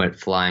and went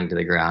flying to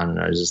the ground. And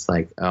I was just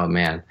like, oh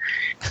man,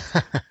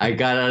 I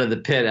got out of the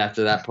pit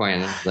after that point.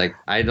 And I was like,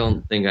 I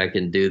don't think I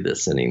can do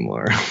this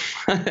anymore.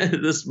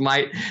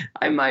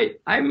 I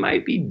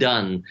might be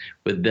done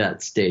with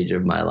that stage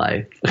of my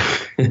life.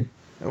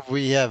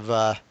 We have,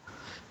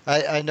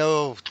 I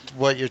know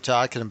what you're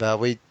talking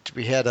about. We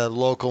had a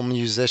local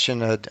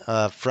musician,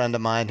 a friend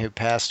of mine who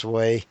passed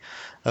away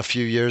a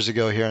few years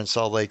ago here in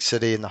Salt Lake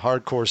City, in the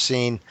hardcore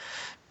scene,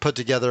 put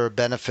together a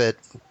benefit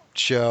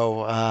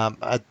show.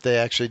 They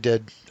actually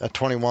did a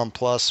 21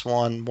 plus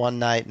one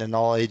night and an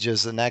all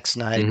ages the next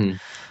night. Mm-hmm.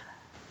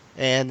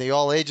 And the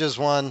all ages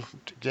one,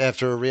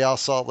 after a Real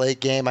Salt Lake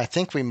game, I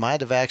think we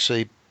might have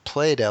actually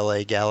played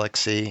LA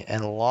Galaxy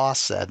and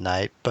lost that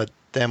night. But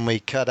then we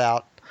cut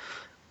out,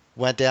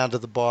 went down to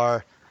the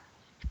bar,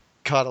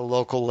 caught a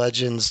local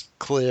Legends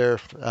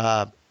clear,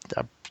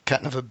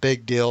 kind of a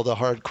big deal to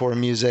hardcore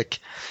music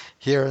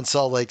here in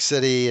Salt Lake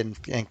City,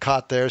 and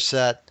caught their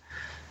set.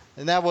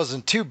 And that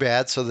wasn't too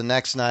bad. So the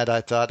next night I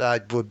thought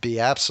I would be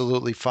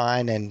absolutely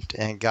fine,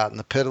 and got in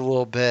the pit a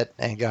little bit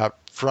and got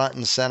front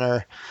and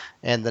center.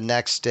 And the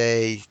next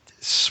day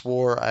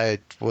swore I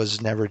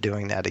was never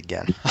doing that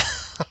again.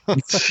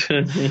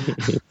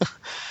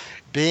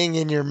 Being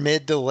in your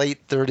mid to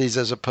late 30s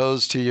as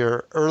opposed to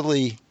your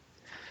early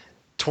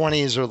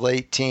 20s or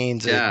late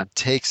teens, It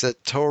takes a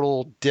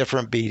total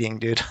different beating,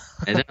 dude.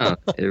 I know,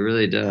 it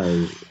really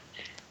does.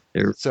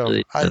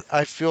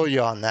 I feel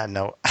you on that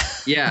note.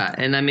 Yeah,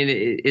 and I mean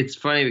it's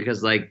funny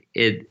because like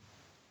it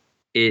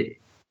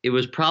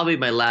was probably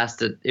my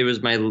last. It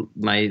was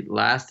my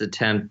last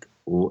attempt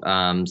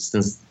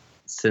since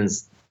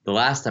the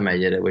last time I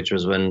did it, which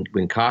was when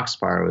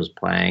Coxbar was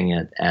playing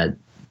at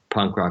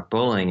Punk Rock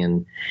Bowling,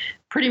 and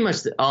pretty much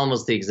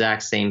almost the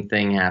exact same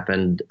thing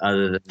happened,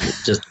 other than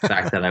just the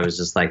fact that I was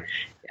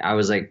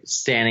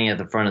standing at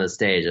the front of the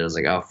stage. I was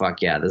like, oh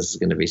fuck yeah, this is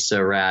gonna be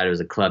so rad. It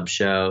was a club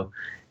show,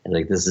 and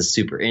like this is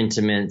super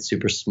intimate,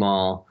 super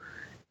small,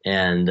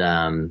 and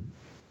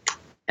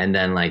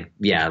then like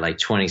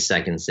 20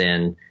 seconds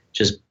in,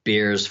 just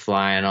beers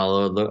flying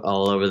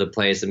all over the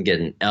place. I'm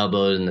getting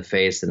elbowed in the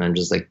face, and I'm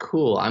just like,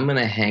 cool, I'm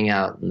gonna hang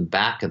out in the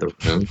back of the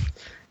room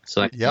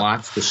so I can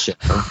watch the show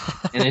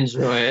and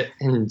enjoy it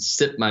and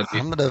sip my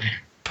beer. I'm gonna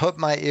put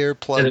my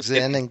earplugs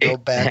in and go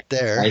back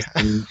there.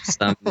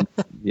 Some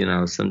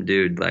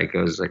dude, like,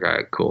 I was like, all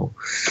right, cool.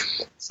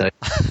 So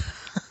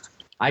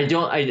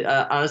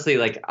I honestly,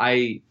 like,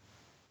 I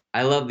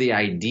love the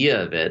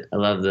idea of it. I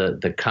love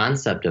the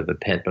concept of a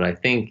pit, but I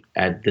think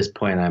at this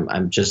point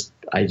I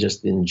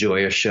just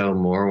enjoy a show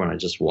more when I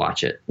just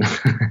watch it.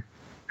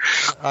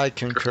 I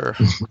concur.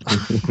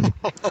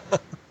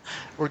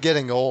 We're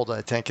getting old,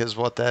 I think, is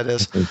what that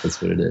is. I think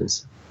that's what it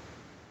is.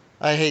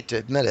 I hate to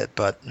admit it,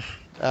 but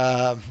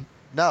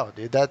no,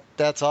 dude,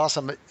 that's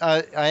awesome.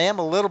 I am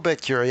a little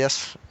bit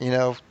curious.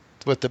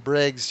 With the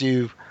Briggs,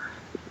 you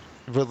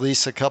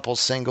release a couple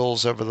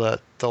singles over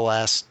the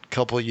last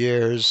couple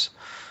years.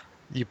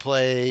 You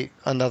play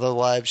another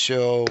live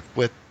show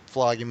with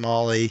Flogging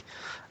Molly,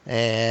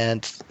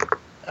 and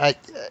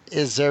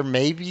is there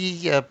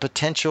maybe a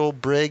potential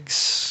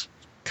Briggs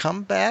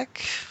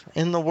comeback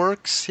in the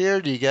works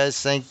here? Do you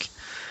guys think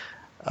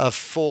a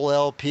full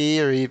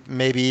LP or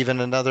maybe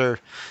even another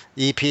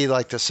EP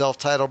like the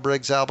self-titled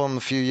Briggs album a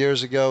few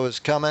years ago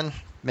is coming?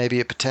 Maybe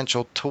a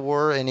potential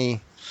tour?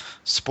 Any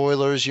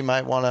spoilers you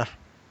might want to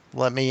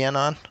let me in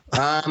on?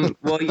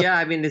 Well, yeah,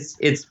 I mean,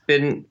 it's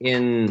been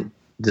in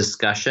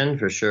discussion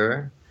for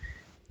sure.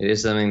 It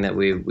is something that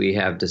we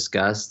have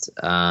discussed.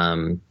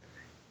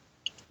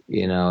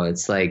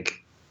 It's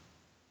like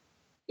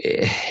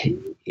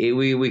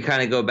we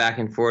kind of go back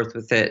and forth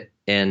with it,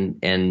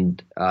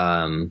 and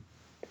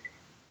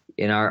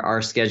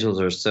our schedules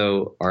are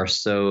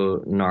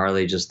so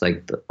gnarly. Just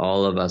like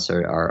all of us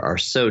are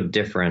so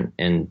different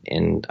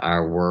in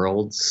our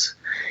worlds.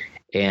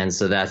 And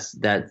so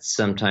that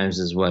sometimes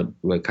is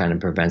what kind of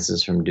prevents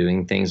us from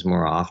doing things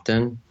more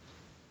often.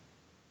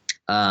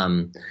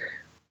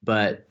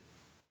 But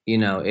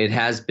it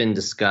has been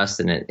discussed,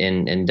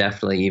 and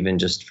definitely even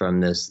just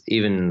from this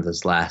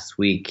last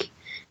week,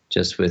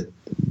 just with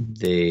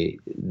the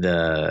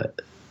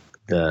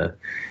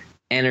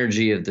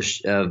energy of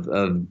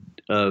the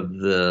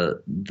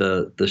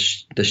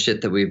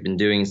shit that we've been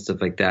doing and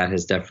stuff like that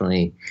has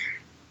definitely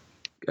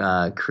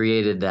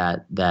created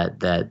that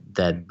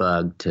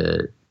bug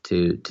to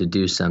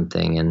do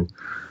something. And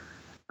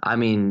I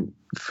mean,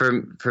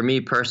 for me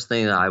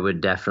personally, I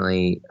would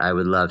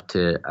love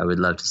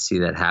to see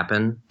that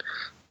happen.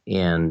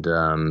 And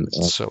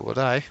so would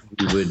I.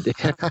 We would,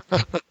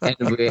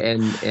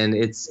 and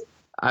it's.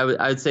 I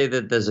would say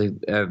that there's a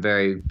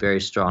very,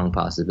 very strong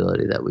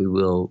possibility that we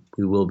will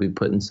be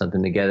putting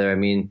something together. I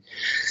mean,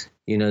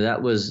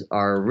 that was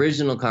our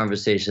original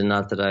conversation.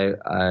 Not that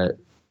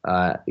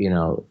I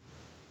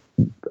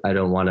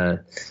don't want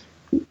to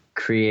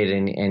create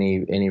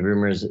any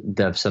rumors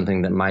of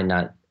something that might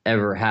not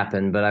ever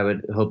happen, but I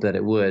would hope that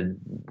it would.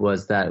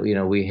 Was that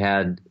we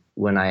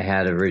when I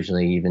had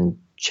originally even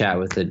chat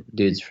with the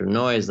dudes from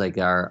Noise, like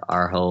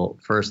our whole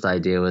first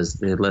idea was,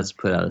 let's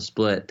put out a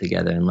split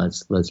together, and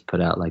let's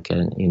put out like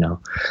a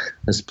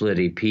split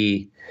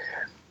EP.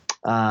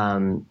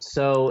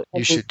 So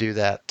you should do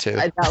that too.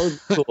 That would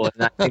be cool,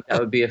 and I think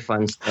that would be a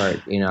fun start.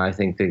 I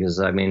think,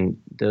 because I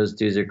mean those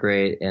dudes are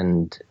great,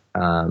 and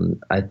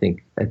I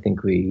think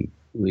we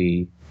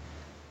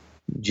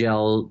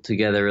gel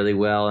together really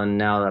well. And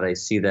now that I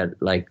see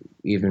that, like,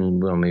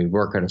 even when we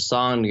work on a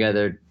song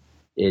together,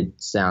 it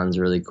sounds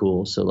really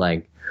cool. So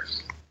like,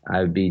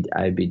 I'd be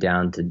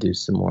down to do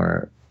some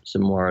more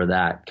of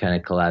that kind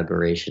of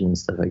collaboration and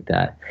stuff like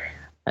that.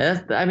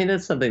 And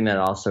that's something that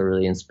also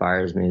really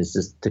inspires me, is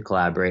just to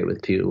collaborate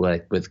with people,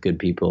 like with good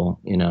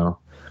people,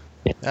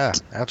 Yeah,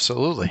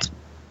 absolutely.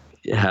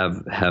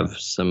 Have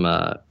some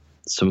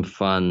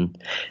fun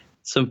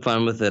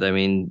with it. I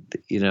mean,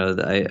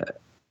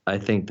 I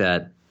think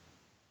that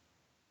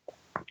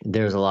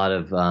there's a lot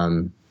of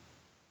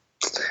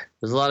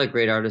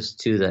great artists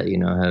too that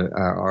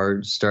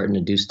are starting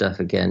to do stuff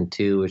again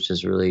too, which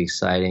is really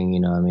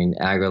exciting. I mean,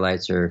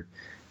 Agrolites are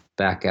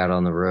back out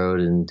on the road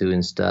and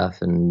doing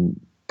stuff,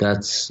 and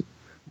that's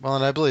well,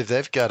 and I believe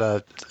they've got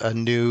a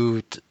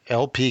new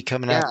LP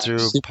coming out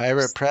through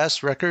Pirate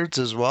Press Records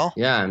as well.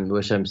 Yeah,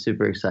 which I'm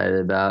super excited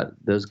about.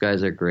 Those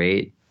guys are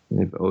great.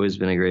 They've always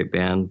been a great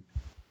band.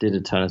 Did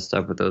a ton of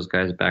stuff with those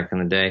guys back in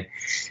the day.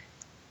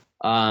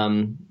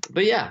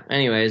 But yeah,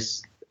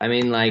 anyways, I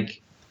mean,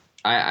 like,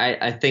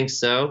 I think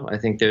so. I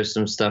think there's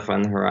some stuff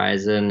on the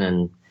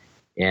horizon,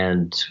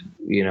 and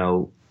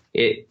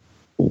it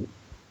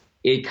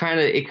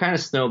kind of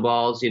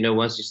snowballs,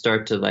 once you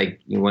start to, like,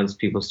 once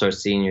people start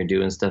seeing you're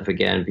doing stuff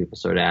again, people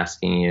start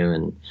asking you,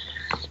 and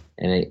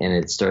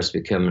it starts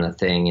becoming a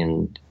thing,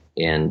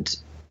 and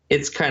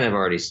it's kind of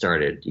already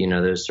started.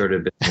 There's sort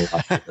of been a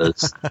lot of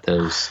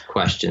those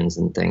questions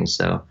and things.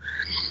 So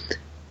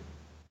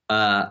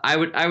I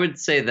would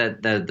say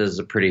that there's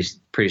a pretty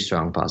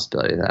strong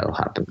possibility that'll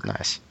happen.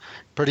 Nice.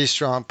 Pretty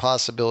strong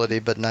possibility,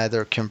 but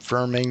neither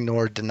confirming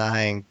nor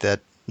denying that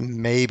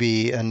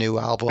maybe a new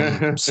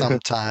album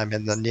sometime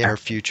in the near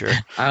future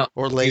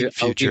or late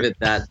future. I'll keep it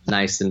that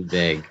nice and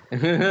big.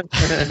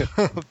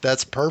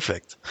 That's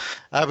perfect.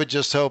 I would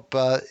just hope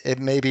it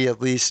may be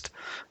at least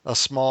a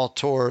small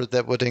tour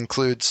that would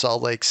include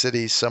Salt Lake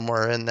City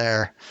somewhere in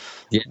there.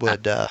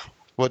 Yeah.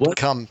 Would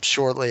come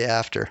shortly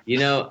after.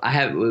 I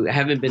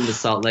haven't been to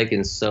Salt Lake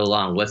in so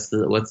long. What's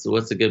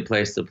a good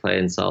place to play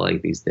in Salt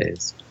Lake these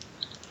days?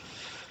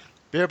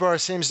 Beer Bar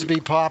seems to be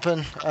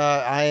popping.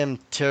 I am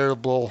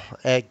terrible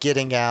at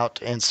getting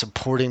out and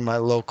supporting my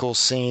local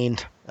scene.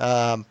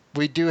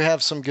 We do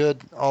have some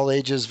good all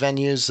ages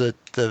venues. That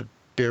the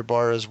Beer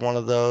Bar is one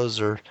of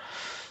those. Or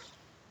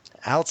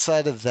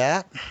outside of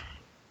that,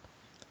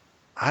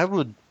 I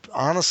would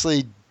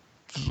honestly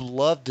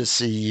love to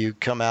see you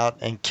come out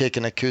and kick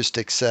an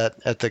acoustic set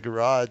at the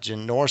Garage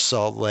in North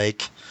Salt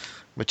Lake,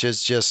 which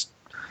is just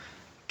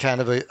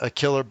kind of a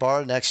killer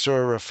bar next to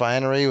a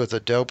refinery with a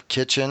dope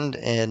kitchen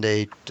and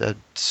a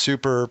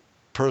super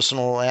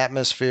personal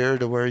atmosphere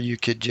to where you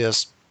could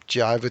just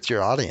jive with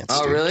your audience.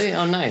 Oh, dude. Really?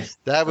 Oh, nice.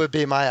 That would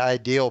be my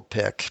ideal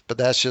pick, but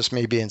that's just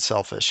me being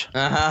selfish.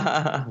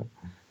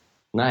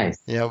 Nice.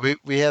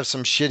 We have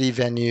some shitty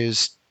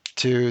venues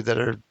too that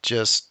are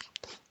just,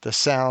 the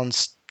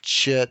sound's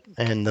shit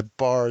and the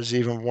bar is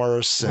even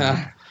worse.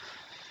 And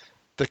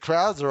the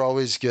crowds are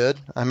always good.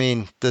 I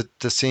mean, the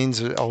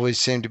scenes always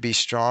seem to be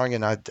strong,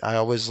 and I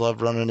always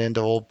love running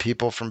into old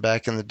people from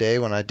back in the day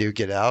when I do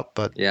get out.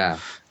 But yeah,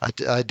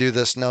 I do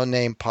this No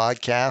Name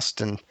podcast,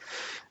 and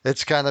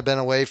it's kind of been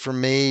a way for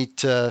me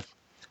to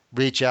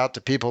reach out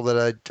to people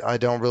that I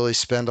don't really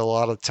spend a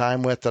lot of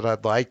time with that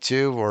I'd like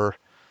to, or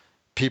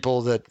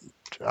people that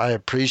I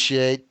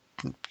appreciate,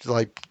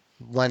 like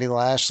Lenny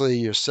Lashley,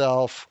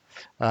 yourself.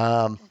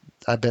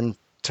 I've been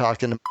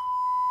talking to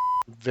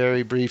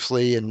very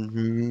briefly, and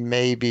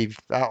maybe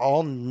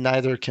I'll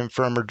neither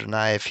confirm or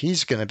deny if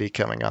he's going to be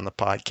coming on the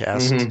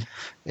podcast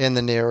in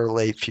the near or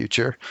late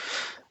future.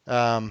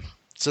 So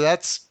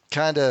that's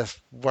kind of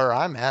where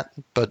I'm at,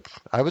 but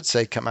I would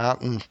say come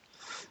out and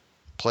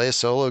play a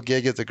solo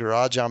gig at the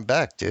Garage on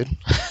Beck, dude.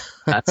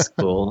 That's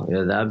cool.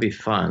 Yeah, that'd be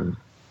fun.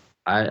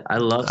 I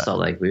love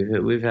Salt Lake.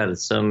 We've had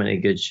so many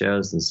good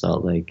shows in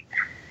Salt Lake.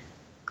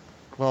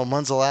 Well,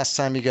 when's the last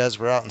time you guys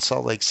were out in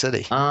Salt Lake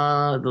City?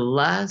 The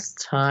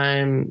last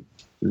time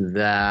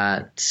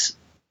that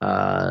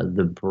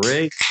the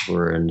Briggs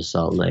were in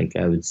Salt Lake,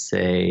 I would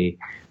say,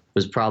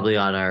 was probably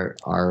on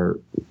our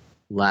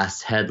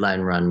last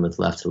headline run with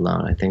Left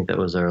Alone. I think that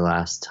was our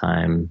last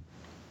time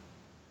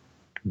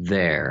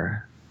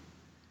there.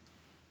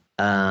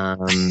 Yeah,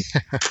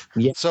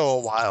 so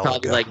a while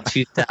probably ago. Like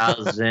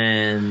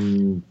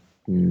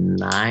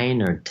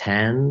 2009 or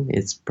 10.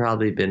 It's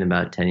probably been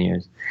about 10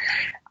 years.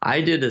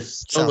 I did a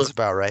solo. Sounds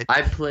about right.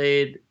 I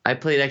played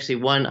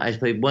one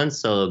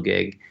solo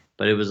gig,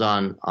 but it was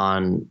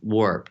on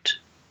Warped.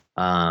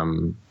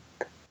 But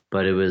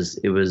it was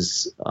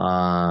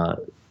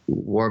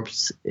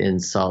Warped in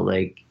Salt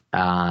Lake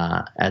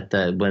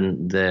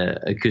when the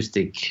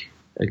acoustic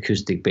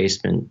acoustic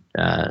basement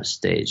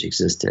stage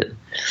existed.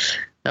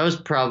 That was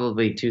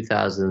probably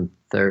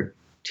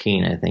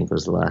 2013, I think,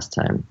 was the last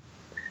time.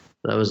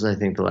 That was, I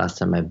think, the last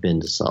time I've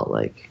been to Salt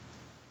Lake.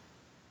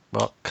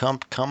 Well,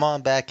 come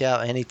on back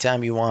out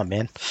anytime you want,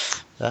 man.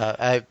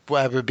 I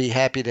would be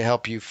happy to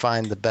help you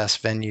find the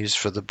best venues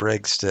for the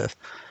Briggs to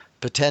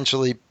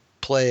potentially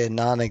play a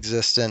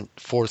non-existent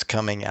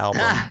forthcoming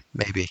album,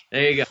 maybe.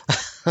 There you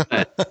go.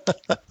 Right.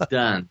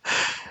 Done.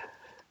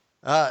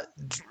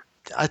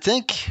 I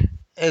think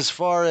as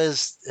far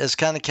as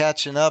kind of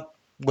catching up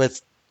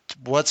with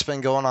what's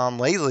been going on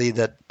lately,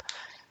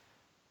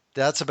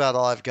 that's about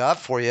all I've got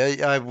for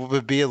you. I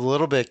would be a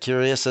little bit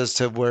curious as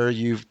to where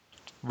you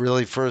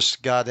really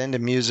first got into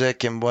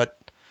music and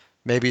what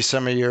maybe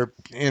some of your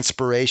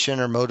inspiration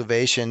or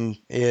motivation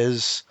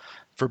is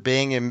for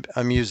being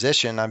a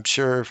musician. I'm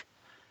sure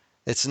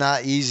it's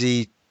not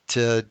easy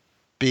to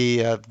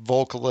be a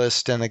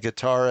vocalist and a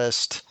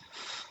guitarist.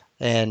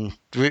 And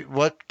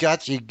what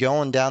got you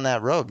going down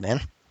that road,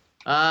 man?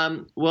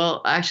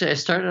 Well, actually, I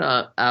started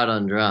out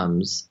on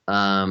drums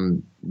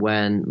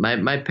when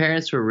my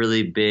parents were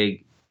really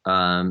big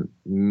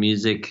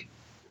music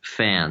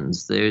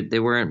fans. They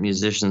weren't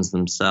musicians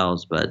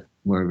themselves, but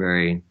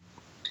were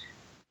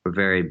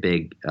very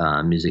big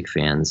music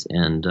fans.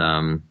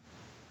 And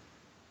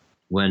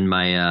when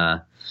my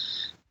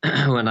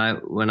when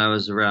I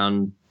was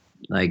around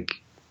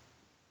like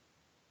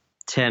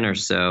 10 or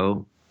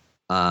so,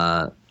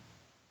 my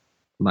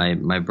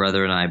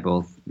brother and I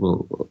both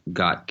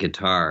got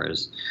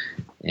guitars,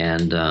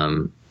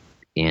 and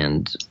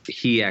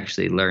he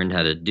actually learned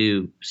how to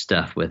do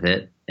stuff with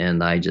it,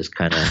 and I just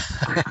kind of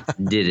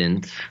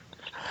didn't.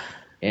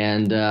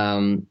 And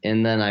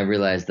then I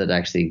realized that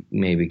actually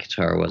maybe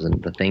guitar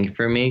wasn't the thing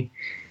for me.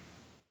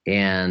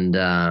 And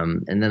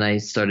then I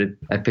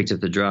picked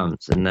up the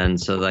drums, and then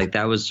so like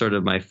that was sort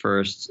of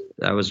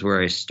that was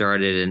where I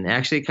started, and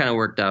actually it kind of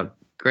worked out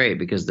great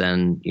because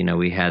then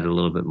we had a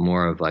little bit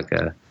more of like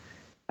a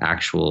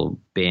actual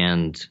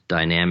band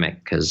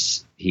dynamic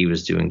because he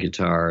was doing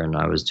guitar and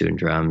I was doing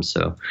drums.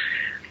 So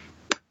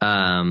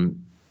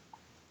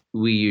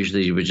we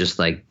usually would just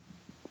like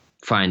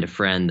find a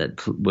friend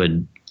that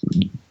would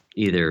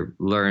either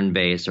learn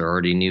bass or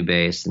already knew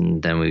bass,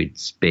 and then we'd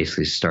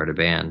basically start a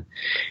band.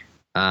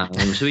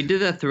 So we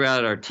did that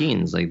throughout our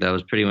teens. Like that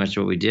was pretty much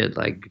what we did.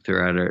 Like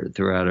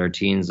throughout our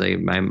teens, like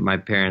my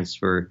parents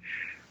were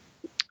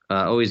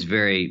always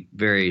very,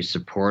 very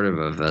supportive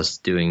of us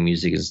doing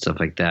music and stuff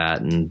like that.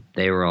 And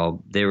they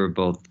were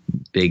both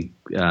big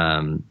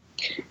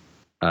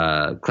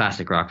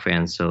classic rock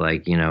fans. So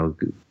like,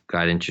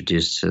 got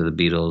introduced to the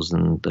Beatles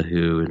and the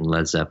Who and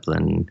Led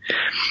Zeppelin, and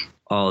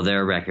all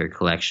their record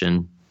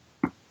collection.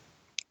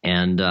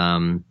 And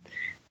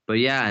but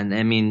yeah, and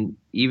I mean,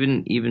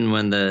 even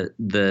when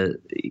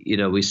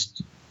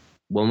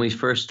when we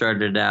first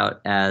started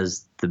out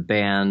as the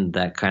band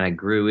that kind of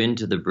grew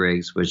into the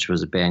Briggs, which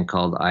was a band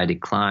called I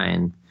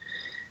Decline,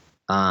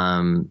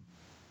 that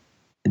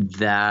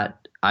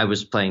I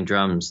was playing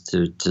drums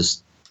to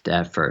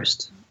at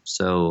first.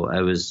 So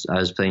I was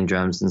playing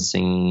drums and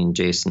singing, and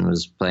Jason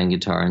was playing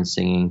guitar and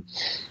singing,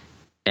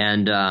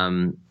 and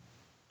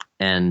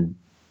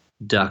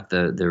Duck,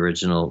 the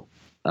original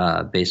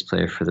bass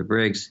player for the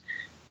Briggs,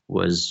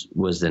 was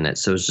in it.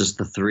 So it was just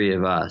the three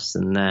of us,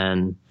 and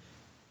then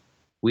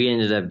we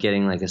ended up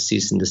getting like a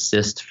cease and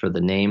desist for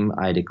the name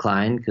I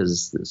Decline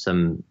because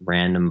some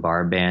random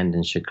bar band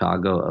in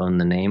Chicago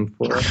owned the name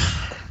for it.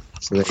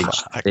 So they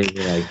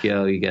were like,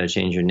 yo, you got to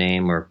change your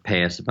name or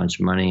pay us a bunch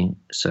of money.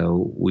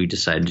 So we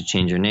decided to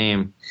change our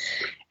name.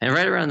 And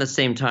right around the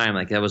same time,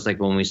 like that was like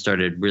when we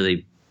started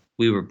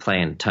we were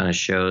playing a ton of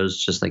shows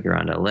just like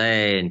around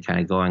LA and kind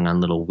of going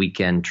on little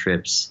weekend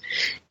trips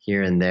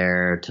here and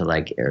there to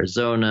like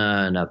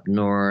Arizona and up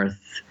north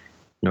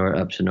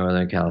up to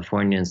Northern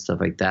California and stuff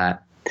like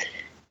that.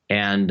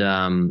 And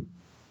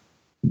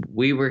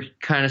we were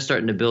kind of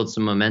starting to build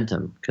some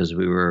momentum because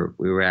we were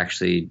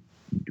working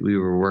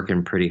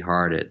pretty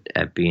hard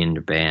at being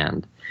a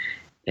band,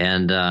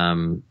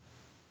 and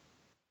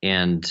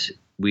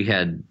we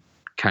had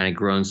kind of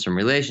grown some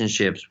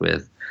relationships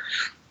with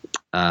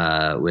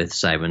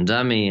Simon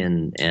Dummy,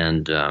 and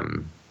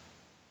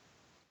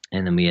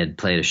then we had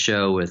played a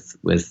show with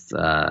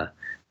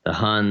the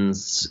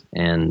Huns,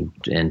 and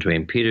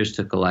Dwayne Peters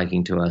took a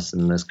liking to us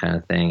and this kind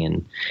of thing.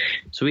 And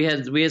so we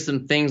had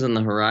some things on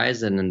the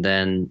horizon,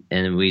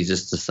 and we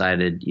just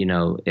decided,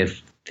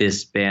 if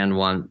this band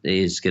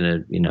is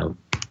going to,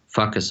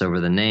 fuck us over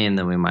the name,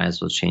 then we might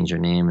as well change our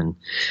name. And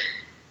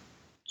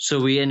so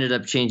we ended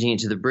up changing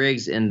it to the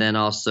Briggs. And then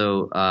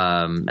also,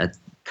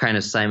 kind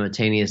of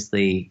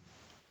simultaneously,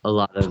 a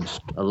lot of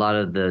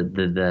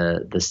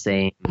the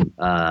same,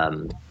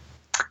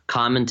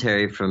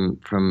 commentary from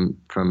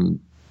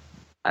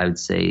I would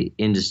say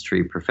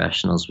industry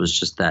professionals was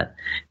just that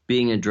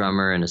being a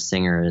drummer and a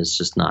singer is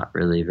just not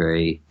really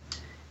very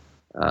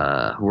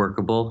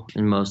workable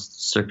in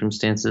most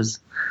circumstances,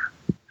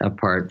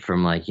 apart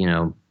from like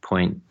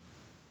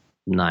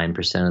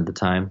 0.9% of the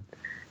time.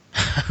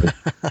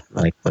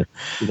 like with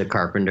the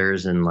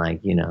Carpenters and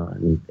like, you know,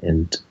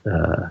 and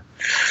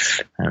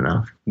I don't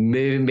know,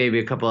 maybe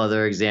a couple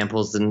other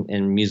examples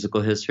in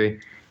musical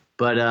history,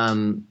 but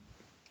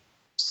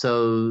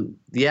so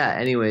yeah,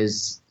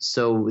 anyways,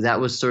 so that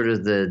was sort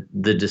of the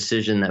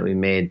decision that we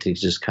made to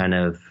just kind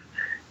of,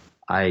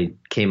 I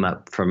came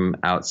up from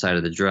outside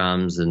of the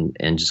drums and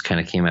just kind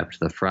of came up to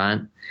the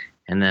front.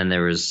 And then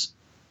there was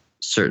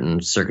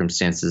certain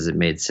circumstances that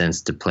made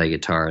sense to play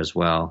guitar as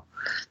well.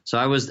 So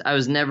I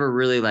was never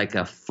really like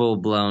a full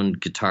blown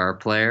guitar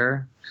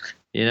player,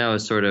 you know. It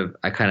was sort of,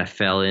 I kind of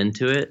fell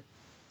into it.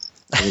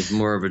 I was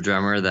more of a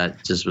drummer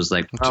that just was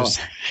like, just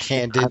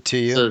handed to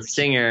you. So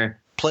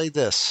singer, play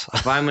this.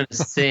 If I'm going to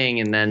sing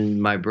and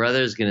then my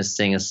brother's going to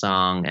sing a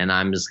song and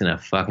I'm just going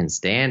to fucking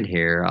stand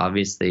here,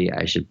 obviously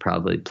I should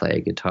probably play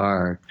a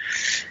guitar.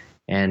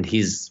 And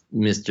he's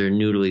Mr.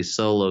 Noodly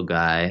solo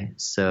guy,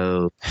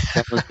 so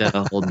someone's got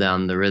to hold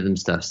down the rhythm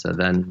stuff. So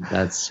then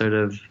that's sort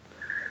of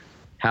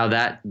how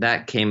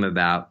that came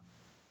about.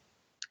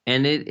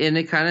 And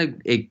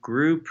it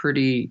grew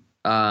pretty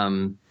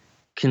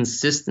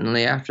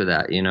consistently after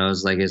that. You know, it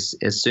was like as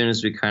soon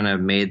as we kind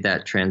of made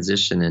that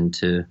transition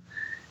into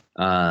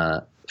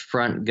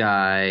front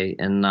guy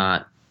and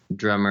not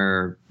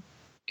drummer,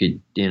 you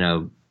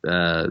know,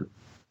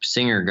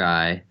 singer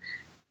guy,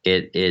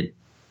 it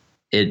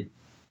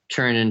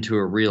turned into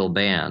a real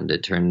band.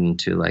 It turned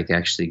into like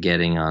actually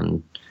getting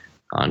on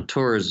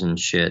tours and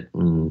shit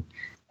and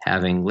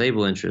having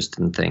label interest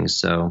and things.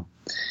 So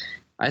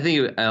I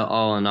think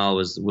all in all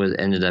was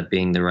ended up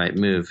being the right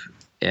move.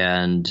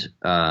 And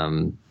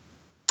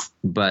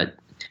but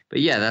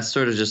yeah, that's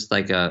sort of just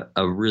like a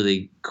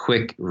really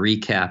quick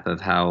recap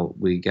of how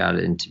we got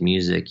into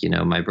music. You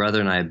know, my brother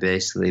and I have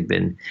basically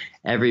been,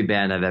 every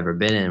band I've ever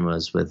been in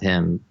was with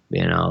him.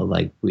 You know,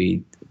 like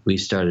we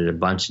started a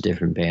bunch of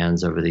different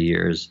bands over the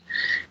years.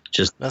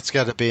 Just that's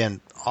got to be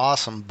an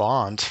awesome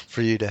bond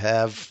for you to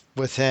have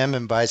with him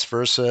and vice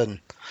versa. And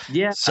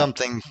yeah,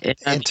 something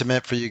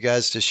intimate for you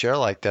guys to share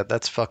like that.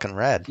 That's fucking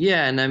rad.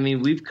 Yeah. And I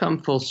mean, we've come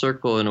full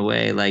circle in a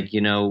way. Like,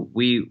 you know,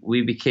 we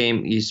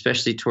became,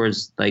 especially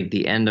towards like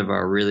the end of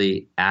our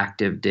really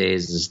active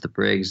days as the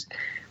Briggs,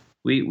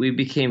 we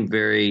became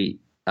very,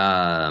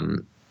 I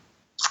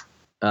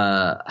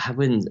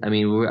wouldn't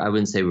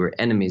say we were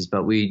enemies,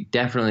 but we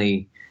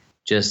definitely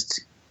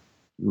just,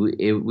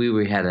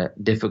 we had a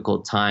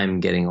difficult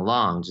time getting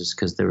along just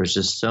because there was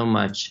just so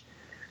much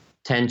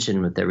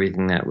tension with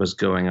everything that was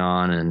going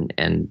on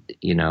and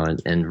you know,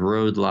 and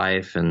road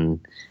life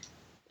and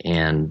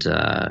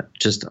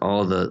just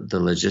all the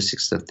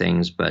logistics of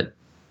things. But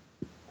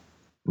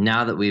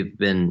now that we've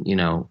been, you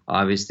know,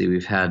 obviously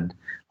we've had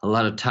a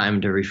lot of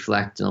time to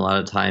reflect and a lot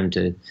of time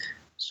to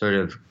sort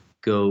of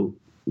go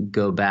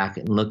back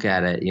and look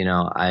at it. You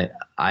know,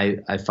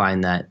 I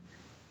find that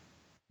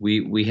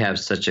we have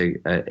such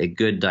a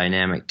good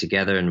dynamic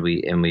together, and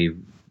we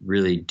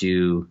really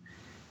do.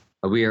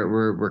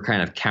 We're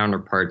kind of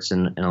counterparts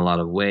in a lot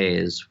of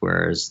ways,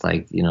 whereas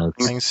like, you know,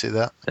 I can see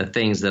that the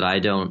things that I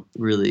don't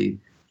really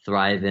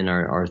thrive in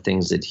are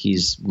things that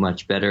he's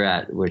much better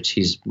at, which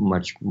he's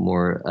much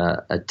more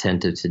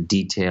attentive to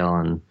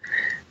detail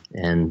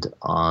and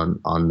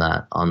on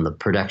the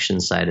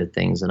production side of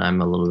things, and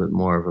I'm a little bit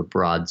more of a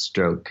broad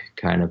stroke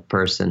kind of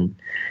person.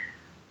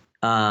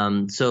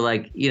 So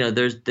like, you know,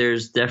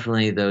 there's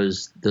definitely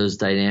those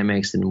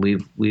dynamics, and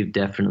we've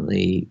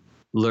definitely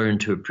learned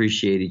to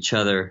appreciate each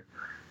other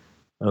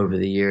over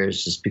the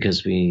years, just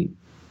because we,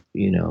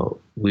 you know,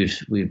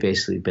 we've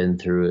basically been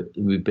through it.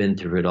 We've been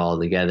through it all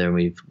together.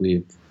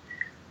 And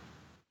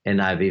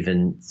and I've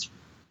even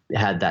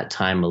had that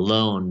time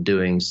alone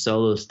doing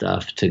solo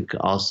stuff to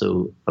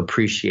also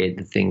appreciate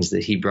the things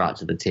that he brought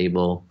to the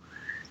table,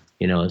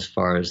 you know, as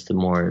far as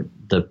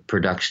the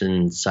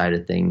production side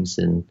of things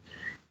and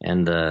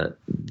the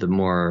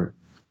more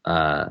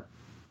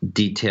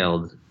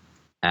detailed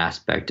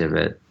aspect of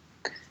it.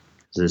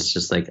 It's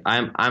just like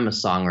I'm a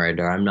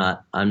songwriter. I'm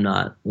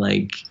not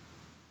like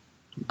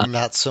I'm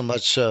not so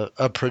much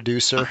a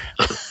producer.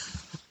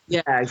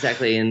 Yeah,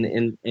 exactly.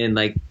 And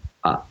like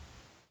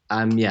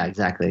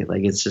exactly.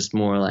 Like it's just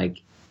more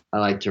like I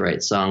like to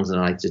write songs and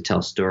I like to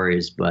tell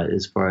stories, but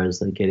as far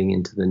as like getting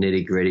into the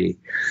nitty gritty,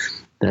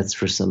 that's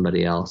for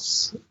somebody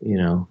else, you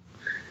know.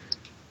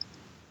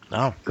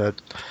 No,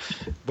 good.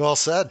 Well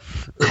said.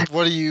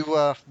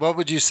 What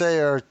would you say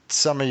are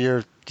some of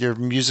your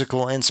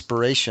musical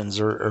inspirations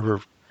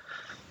or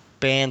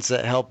bands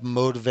that help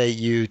motivate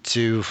you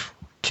to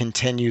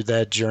continue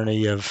that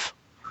journey of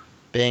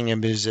being a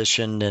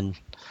musician, and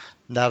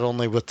not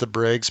only with the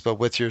Briggs but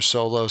with your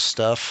solo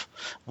stuff?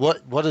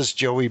 What does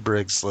Joey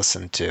Briggs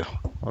listen to?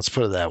 Let's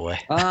put it that way.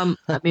 I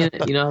mean,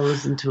 you know, I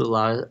listen to a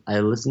lot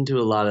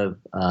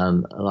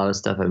of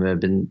stuff. I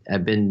mean,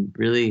 I've been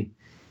really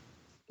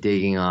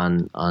digging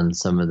on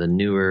some of the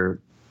newer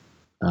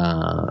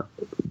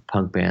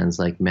punk bands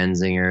like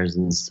Menzingers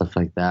and stuff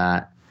like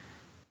that.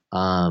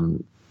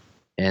 And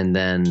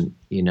then,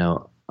 you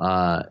know,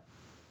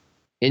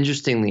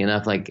 interestingly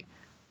enough, like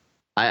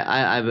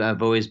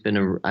I've always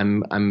been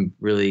I'm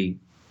really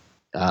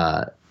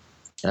a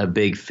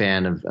big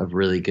fan of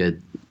really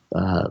good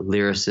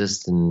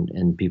lyricists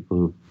and people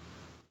who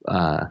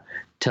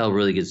tell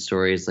really good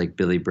stories like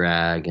Billy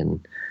Bragg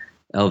and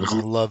Elvis. I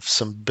love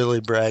some Billy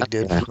Bragg,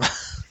 dude. Yeah.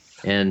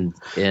 and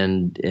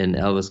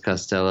Elvis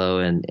Costello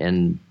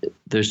and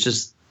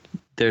there's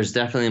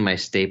definitely my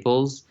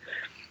staples.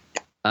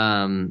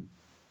 But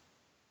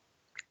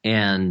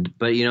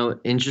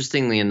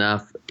interestingly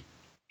enough,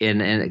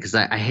 and because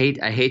I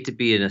hate to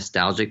be a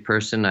nostalgic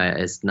person,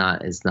 it's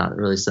not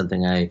really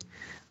something I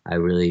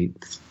really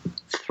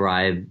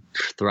thrive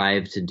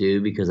to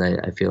do, because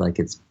I feel like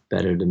it's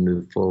better to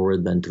move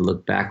forward than to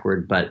look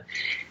backward. But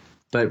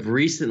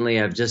recently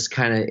I've just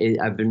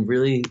I've been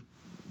really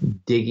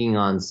digging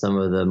on some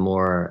of the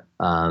more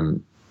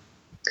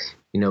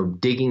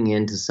digging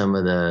into some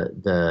of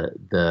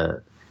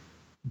the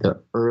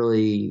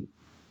early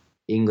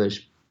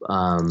English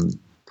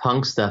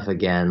punk stuff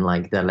again,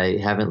 like that I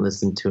haven't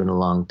listened to in a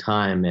long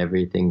time.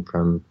 Everything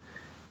from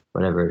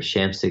whatever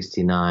Sham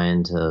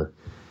 69 to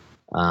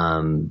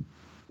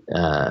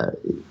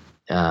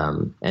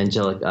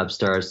Angelic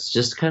Upstarts,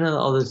 just kind of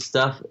all this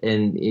stuff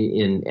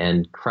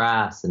and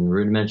Crass and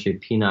Rudimentary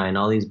P9,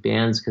 all these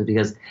bands,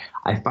 because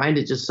I find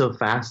it just so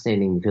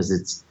fascinating, because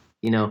it's,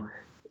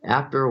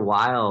 after a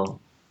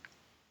while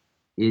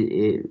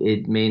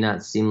it may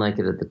not seem like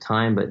it at the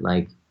time, but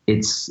like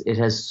it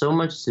has so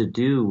much to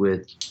do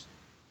with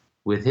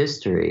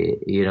history,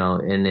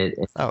 and it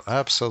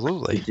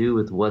absolutely to do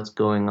with what's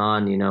going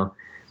on,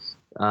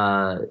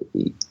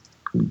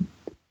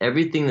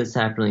 everything that's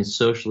happening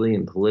socially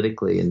and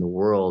politically in the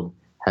world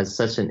has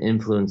such an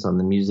influence on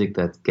the music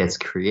that gets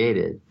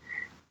created.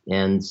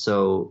 And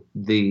so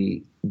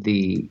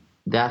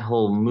that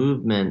whole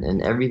movement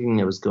and everything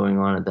that was going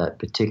on at that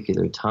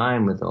particular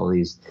time with all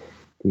these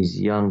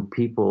young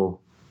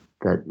people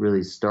that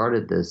really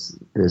started this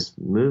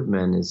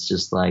movement, is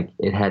just like,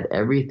 it had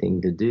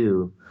everything to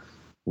do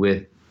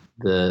with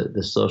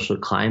the social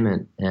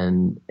climate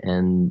and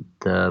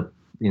the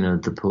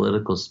the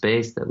political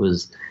space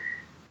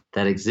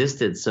that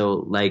existed.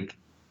 So like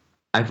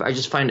I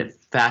just find it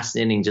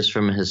fascinating just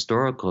from a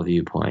historical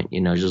viewpoint,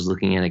 just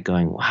looking at it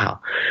going, wow,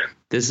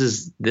 this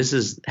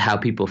is how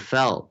people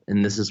felt,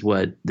 and this was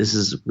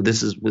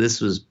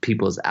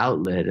people's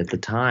outlet at the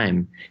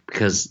time,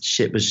 because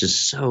shit was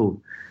just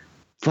so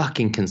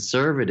fucking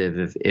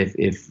conservative,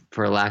 if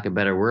for lack of a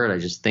better word. I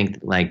just think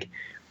that, like,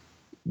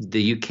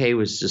 the UK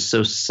was just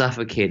so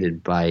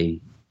suffocated by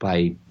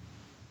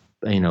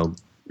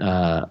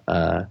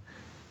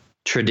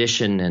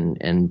tradition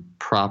and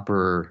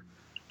proper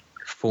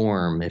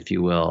form, if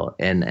you will,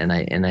 and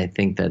I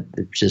think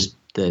that just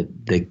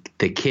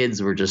the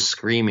kids were just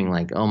screaming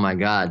like, oh my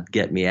God,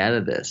 get me out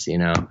of this,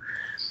 The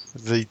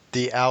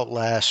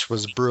outlash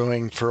was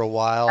brewing for a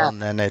while, and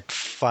then it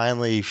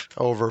finally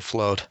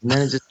overflowed. And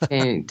then it just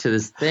came to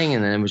this thing,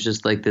 and then it was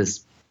just like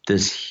this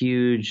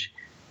huge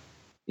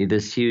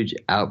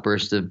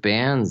outburst of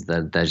bands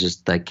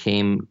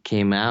that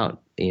came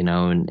out,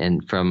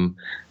 and from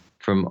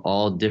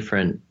all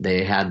different,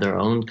 they had their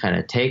own kind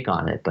of take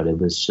on it, but it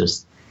was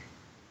just,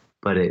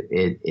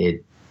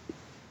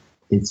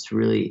 it's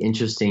really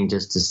interesting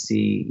just to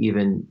see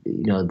even,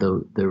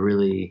 the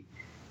really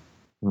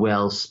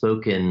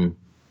well-spoken,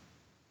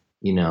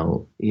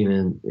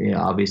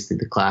 obviously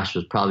the Clash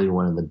was probably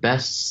one of the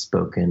best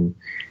spoken,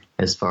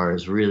 as far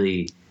as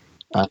really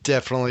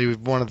definitely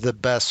one of the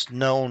best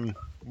known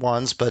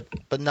ones, but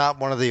not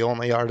one of the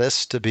only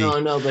artists to be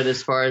but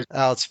as far as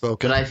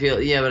outspoken. But I feel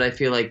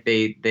like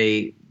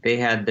they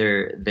had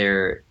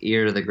their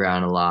ear to the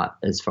ground a lot,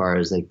 as far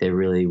as like they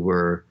really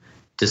were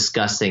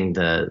discussing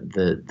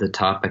the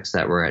topics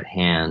that were at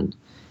hand.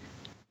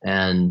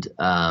 And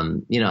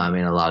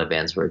a lot of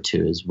bands were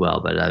too as well,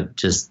 but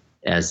just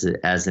as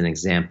an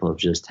example of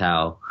just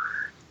how,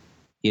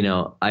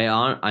 I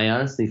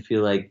honestly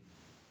feel like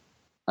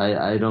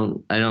I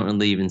don't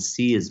really even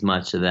see as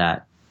much of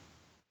that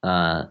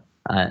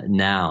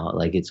now.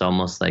 Like, it's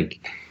almost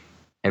like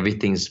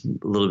everything's a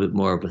little bit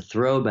more of a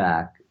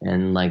throwback,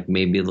 and like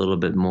maybe a little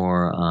bit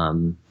more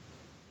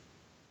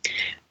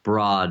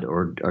broad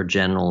or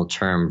general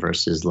term,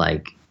 versus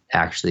like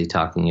actually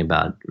talking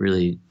about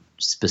really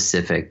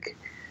specific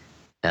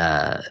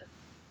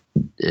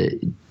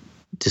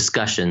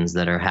discussions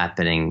that are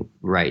happening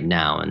right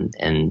now,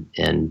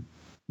 and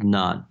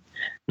not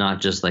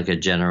just like a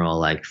general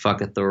like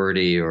fuck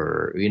authority,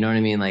 or you know what I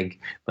mean, like,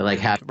 but like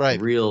have a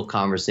real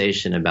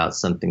conversation about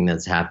something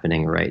that's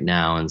happening right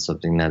now, and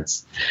something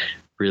that's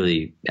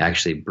really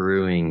actually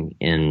brewing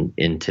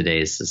in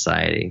today's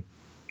society.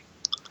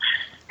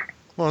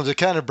 Well, to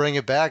kind of bring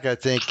it back, I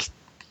think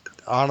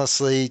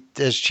honestly,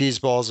 as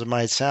cheeseballs it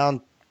might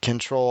sound,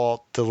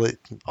 Control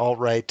Alt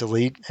Right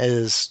Delete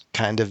is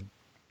kind of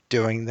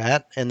doing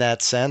that in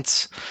that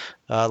sense.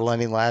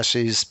 Lenny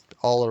Lashley's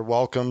All Are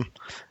Welcome,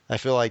 I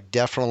feel like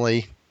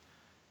definitely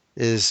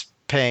is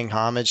paying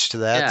homage to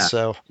that. Yeah.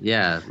 So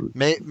yeah,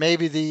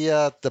 maybe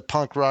the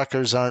punk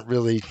rockers aren't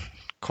really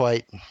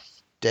quite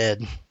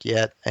dead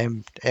yet,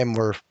 and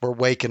we're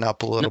waking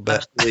up a No, little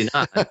bit. absolutely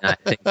not. I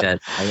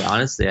mean,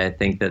 I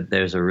think that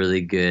there's a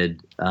really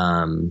good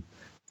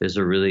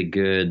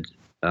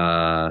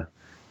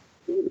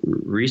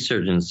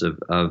resurgence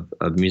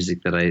of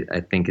music that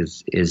I think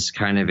is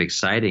kind of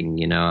exciting.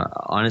 You know,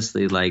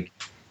 honestly, like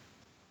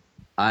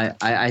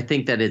I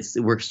think that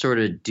we're sort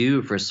of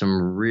due for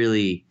some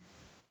really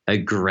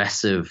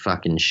aggressive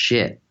fucking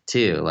shit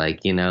too.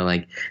 Like, you know,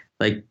 like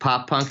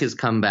pop punk has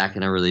come back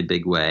in a really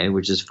big way,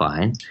 which is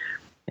fine,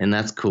 and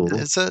that's cool.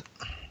 Is it?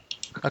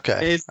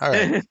 Okay. All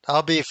right.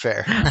 I'll be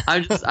fair.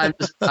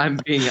 I'm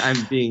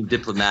being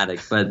diplomatic,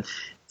 but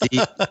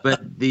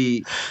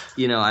the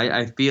you know,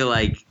 I feel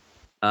like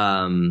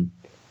I'm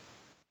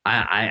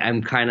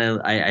kind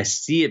of I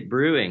see it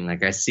brewing.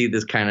 Like I see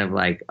this kind of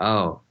like,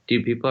 oh,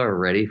 dude, people are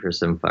ready for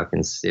some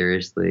fucking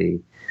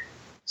seriously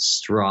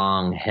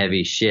strong,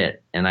 heavy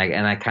shit, and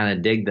I kind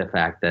of dig the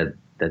fact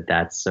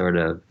that's sort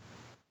of,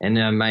 and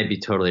I might be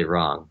totally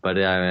wrong, but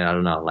I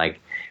don't know, like.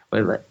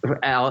 But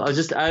I always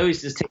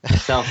just take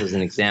myself as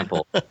an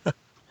example.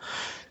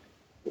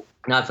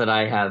 Not that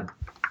I have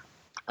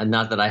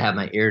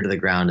my ear to the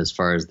ground as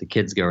far as the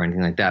kids go or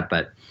anything like that,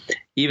 but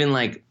even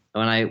like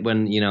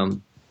when you know,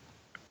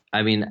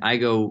 I mean, I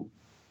go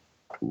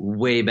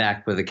way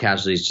back with the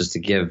Casualties just to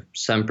give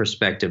some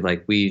perspective.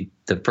 Like the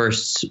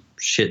first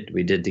shit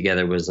we did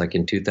together was like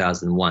in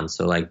 2001.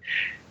 So like,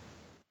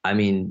 I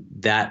mean,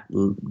 that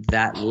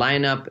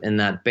lineup and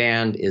that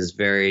band is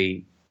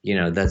very, you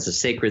know, that's a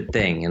sacred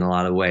thing in a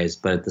lot of ways,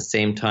 but at the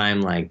same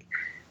time, like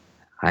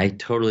I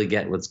totally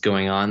get what's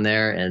going on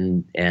there.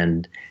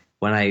 And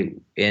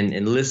when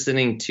in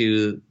listening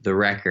to the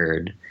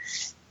record,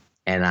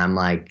 and I'm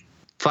like,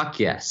 fuck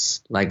yes.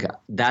 Like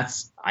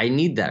I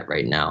need that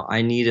right now.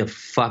 I need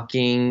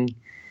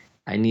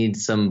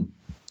some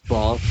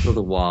balls to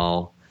the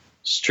wall,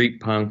 street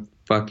punk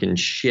fucking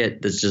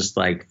shit that's just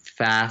like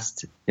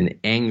fast and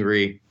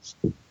angry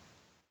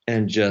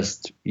and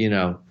just, you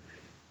know,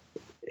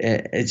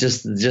 it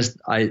just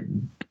I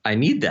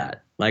need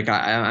that. Like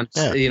I'm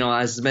you know,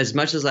 as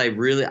much as I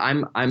really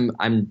I'm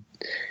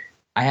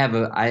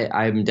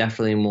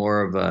definitely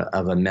more of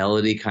a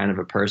melody kind of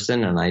a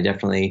person, and I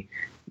definitely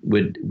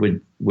would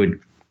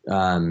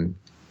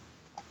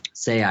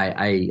say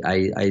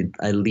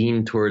I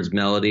lean towards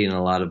melody in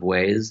a lot of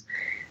ways.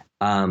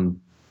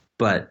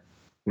 But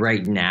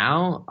right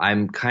now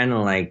I'm kind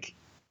of like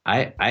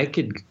I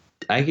could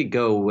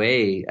go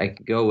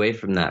away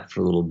from that for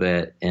a little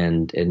bit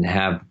and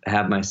have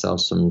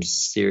myself some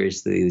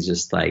seriously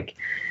just like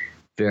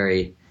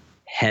very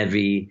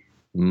heavy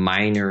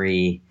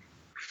minery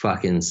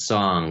fucking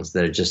songs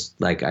that are just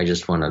like I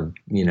just want to,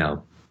 you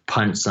know,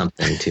 punch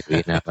something to,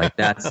 you know, like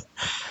that's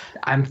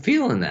I'm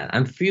feeling that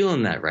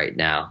right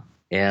now.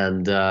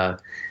 And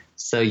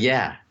so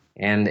yeah,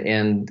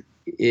 and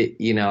it,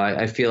 you know,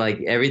 I feel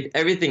like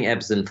everything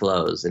ebbs and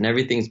flows, and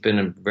everything's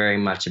been very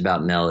much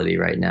about melody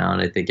right now,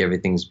 and I think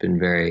everything's been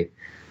very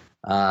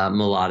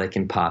melodic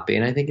and poppy,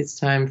 and I think it's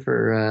time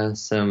for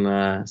some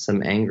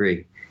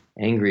angry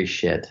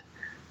shit.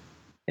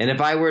 And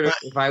if I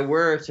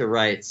were to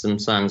write some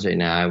songs right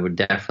now, I would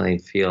definitely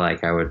feel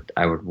like I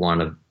would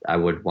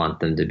want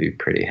them to be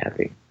pretty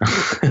heavy.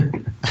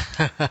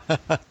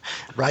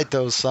 Write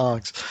those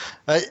songs.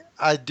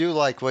 I do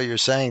like what you're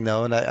saying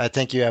though, and I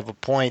think you have a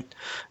point.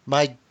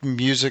 My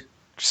music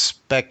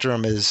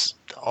spectrum is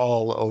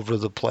all over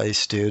the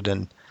place, dude,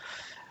 and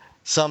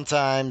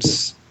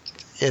sometimes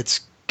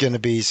it's gonna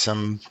be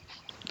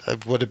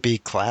would it be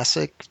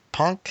classic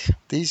punk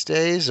these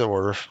days,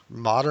 or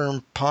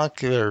modern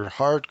punk, or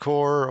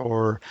hardcore,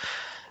 or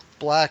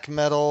black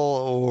metal,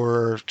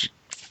 or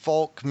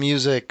folk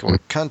music, or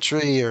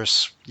country, or,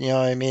 you know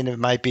what I mean? It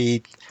might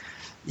be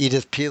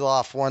Edith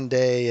Piaf one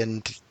day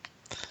and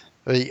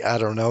I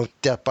don't know,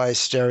 Death by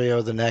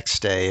Stereo the next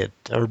day,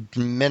 or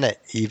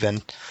minute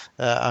even.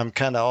 I'm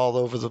kind of all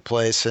over the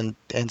place, and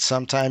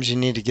sometimes you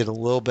need to get a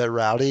little bit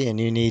rowdy, and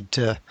you need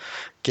to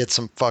get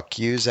some fuck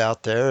yous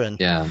out there, and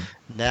Yeah.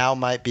 Now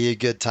might be a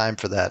good time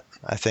for that.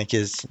 I think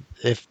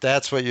if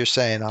that's what you're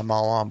saying, I'm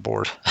all on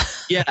board.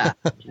 Yeah.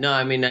 No,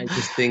 I mean, I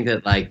just think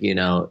that, like, you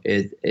know,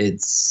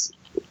 it's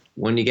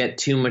when you get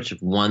too much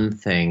of one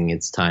thing,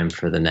 it's time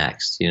for the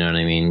next. You know what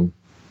I mean?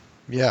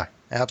 Yeah,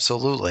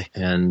 absolutely.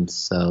 And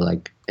so,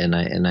 like, and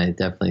I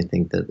definitely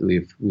think that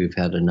we've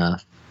had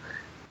enough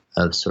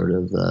of sort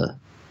of the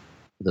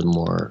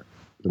more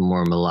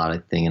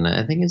melodic thing, and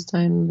I think it's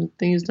time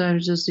to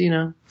just, you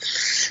know,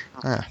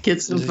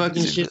 get some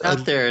fucking shit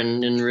out there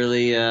and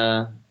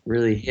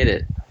really hit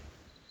it.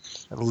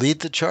 Lead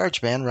the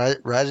charge, man.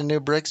 Write a new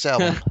Briggs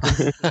album.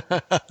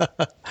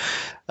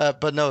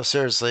 But no,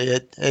 seriously,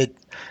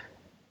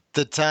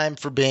 the time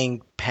for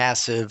being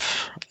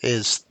passive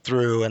is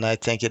through, and I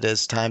think it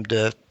is time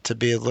to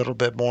be a little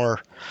bit more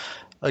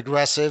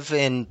aggressive,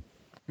 in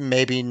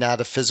maybe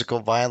not a physical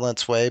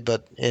violence way,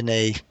 but in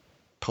a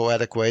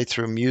poetic way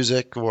through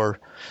music, or,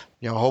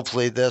 you know,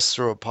 hopefully this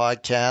through a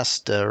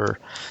podcast. Or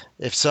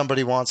if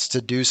somebody wants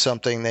to do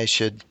something, they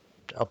should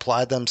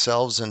apply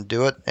themselves and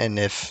do it. And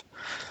if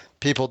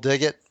people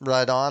dig it,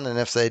 right on. And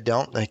if they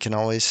don't, they can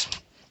always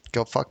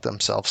go fuck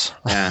themselves.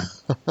 Yeah.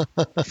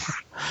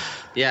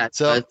 Yeah.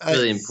 So It's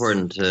really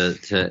important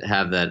to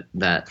have that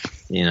that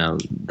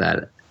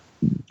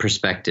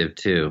perspective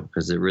too,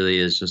 because it really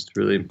is just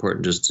really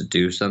important just to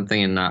do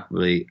something and not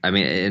really. I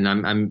mean,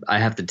 and I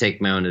have to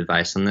take my own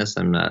advice on this.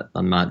 I'm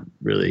not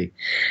really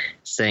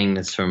saying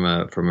this from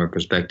a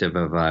perspective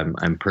of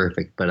I'm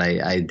perfect, but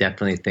I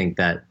definitely think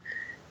that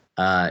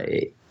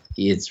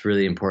it's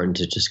really important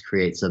to just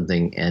create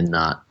something and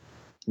not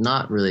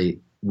really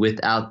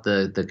without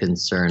the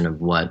concern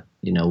of what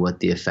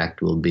the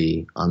effect will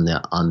be on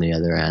the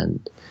other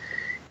end.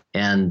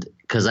 And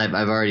because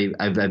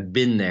I've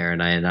been there,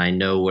 and I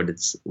know what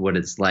it's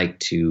like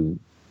to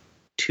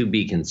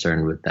be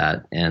concerned with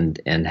that and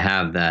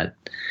have that.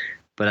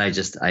 But I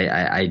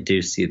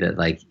do see that,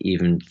 like,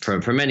 even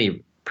from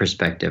any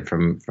perspective,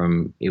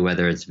 from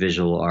whether it's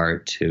visual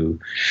art to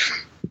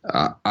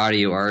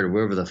audio art or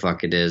wherever the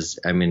fuck it is.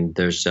 I mean,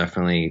 there's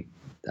definitely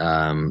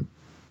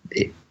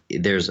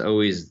there's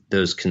always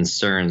those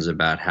concerns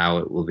about how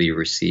it will be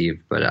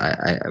received. But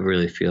I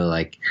really feel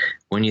like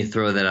when you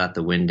throw that out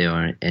the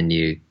window and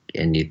you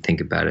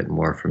think about it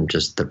more from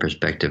just the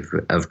perspective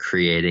of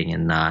creating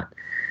and not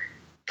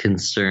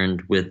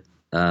concerned with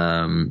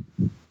the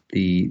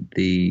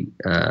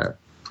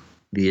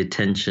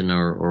attention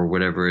or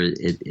whatever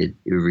it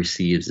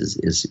receives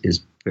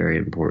is very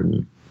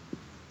important.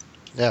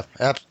 Yeah,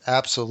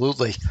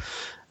 absolutely.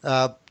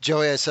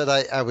 Joey, I said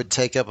I would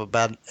take up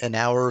about an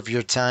hour of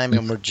your time,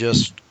 and we're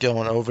just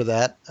going over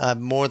that.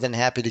 I'm more than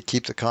happy to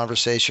keep the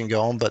conversation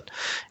going, but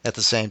at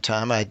the same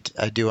time, I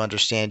do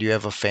understand you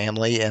have a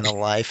family and a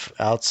life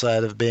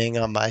outside of being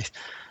on my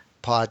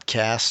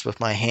podcast with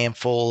my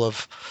handful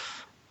of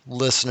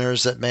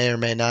listeners that may or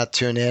may not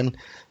tune in.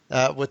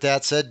 With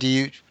that said,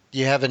 do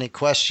you have any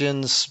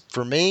questions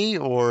for me,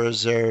 or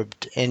is there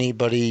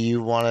anybody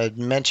you want to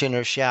mention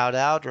or shout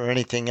out, or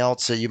anything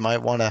else that you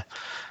might want to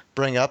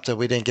bring up that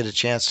we didn't get a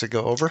chance to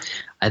go over?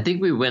 I think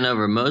we went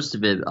over most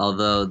of it,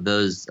 although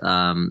those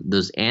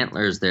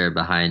antlers there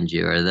behind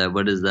you,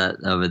 what is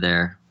that over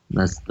there?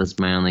 That's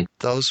my only.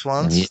 Those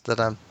ones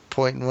that I'm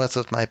pointing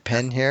with my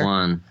pen here?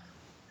 One.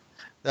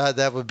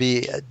 That would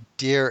be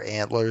deer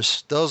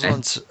antlers. Those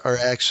ones are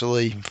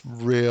actually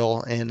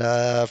real, and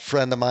a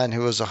friend of mine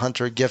who was a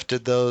hunter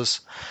gifted those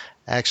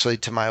actually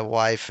to my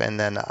wife, and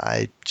then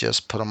I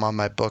just put them on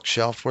my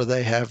bookshelf where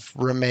they have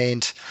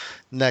remained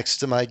next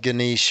to my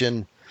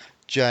Ganesian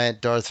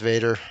giant Darth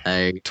Vader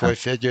toy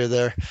figure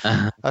there.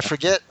 I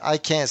forget, I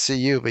can't see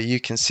you, but you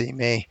can see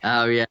me.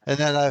 Oh yeah. And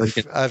then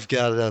I've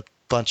got a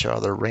bunch of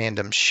other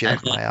random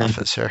shit in my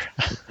office here.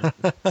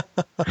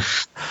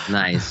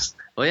 Nice.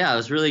 Well, yeah, it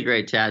was really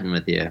great chatting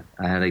with you.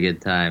 I had a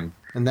good time.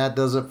 And that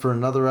does it for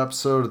another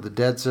episode of the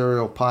Dead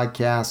Serial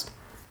Podcast.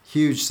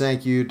 Huge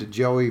thank you to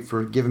Joey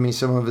for giving me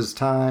some of his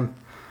time,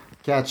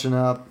 catching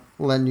up,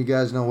 letting you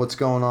guys know what's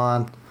going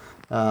on.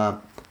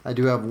 I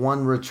do have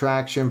one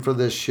retraction for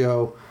this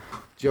show.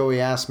 Joey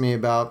asked me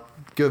about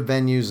good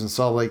venues in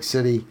Salt Lake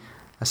City.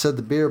 I said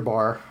the Beer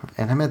Bar,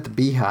 and I meant the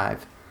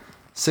Beehive,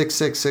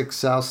 666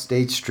 South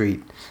State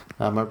Street.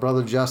 My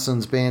brother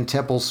Justin's band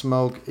Temple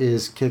Smoke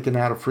is kicking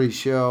out a free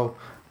show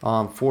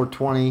on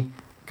 420.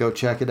 Go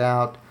check it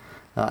out.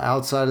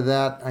 Outside of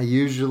that, I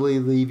usually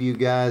leave you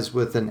guys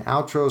with an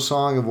outro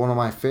song of one of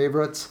my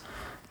favorites.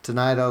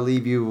 Tonight I'll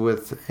leave you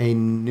with a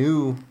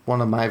new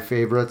one of my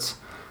favorites.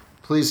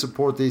 Please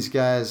support these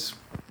guys.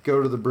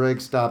 Go to the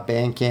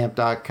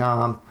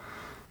Briggs.bandcamp.com.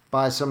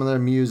 Buy some of their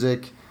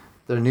music.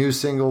 Their new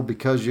single,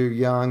 Because You're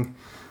Young.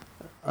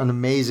 An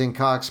amazing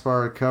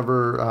Cockspar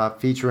cover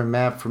featuring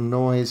Matt from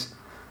Noise.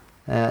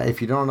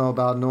 If you don't know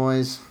about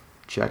Noise,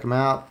 check them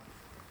out.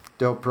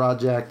 Dope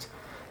project.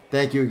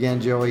 Thank you again,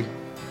 Joey.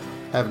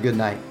 Have a good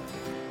night.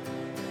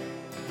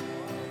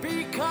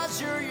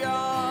 Because you're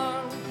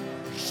young,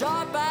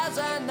 sharp as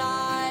a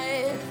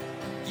knife,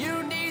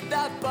 you need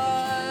that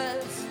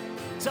buzz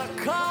to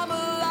come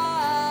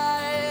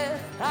alive.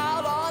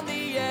 Out on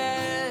the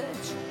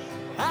edge,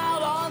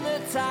 out on the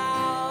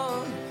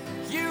town,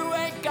 you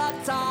ain't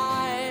got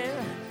time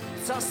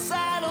to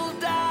settle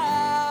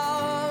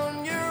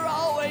down. You're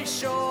always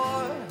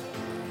sure,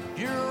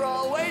 you're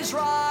always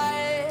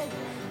right.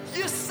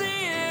 You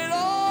see it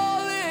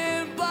all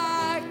in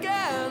black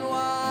and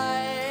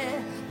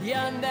white. You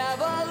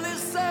never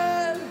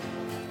listen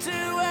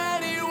to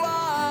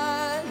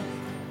anyone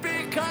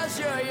because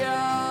you're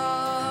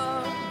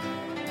young.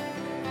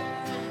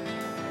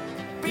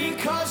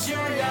 Because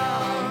you're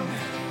young,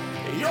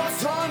 you're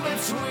torn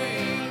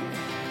between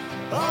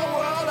a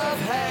world of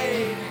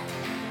hate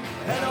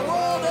and a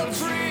world of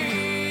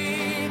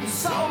dreams.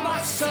 So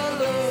much to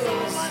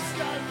lose,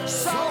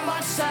 so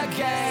much to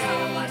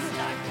gain,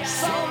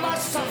 so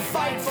much to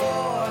fight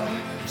for,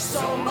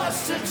 so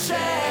much to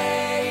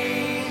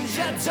change.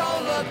 You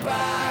don't look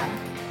back,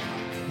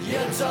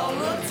 you don't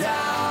look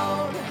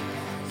down.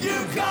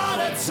 You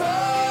gotta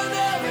turn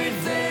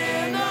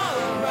everything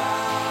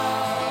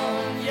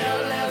around. You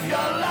live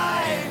your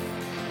life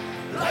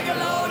like a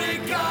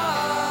loaded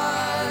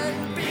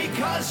gun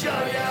because you're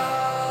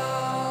young.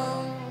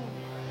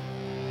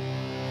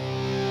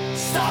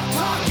 Stop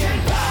talking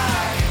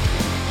back.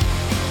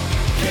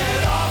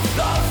 Get off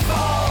the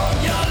phone,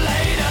 you're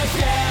late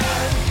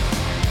again.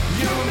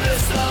 You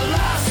missed the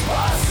last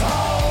bus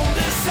home.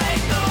 This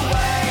ain't the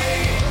way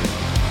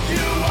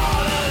you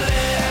wanna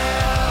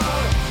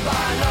live.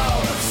 I know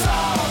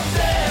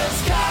something's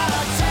got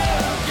to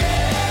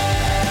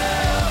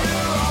give.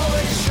 You're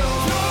always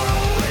sure. You're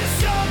always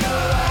young.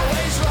 You're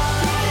always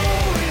right. You're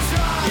always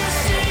right. You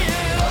see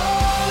it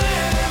all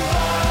in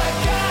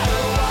black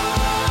and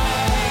white.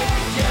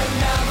 You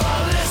never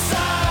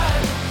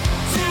listen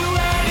to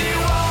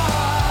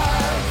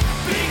anyone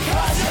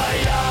because you're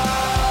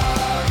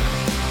young.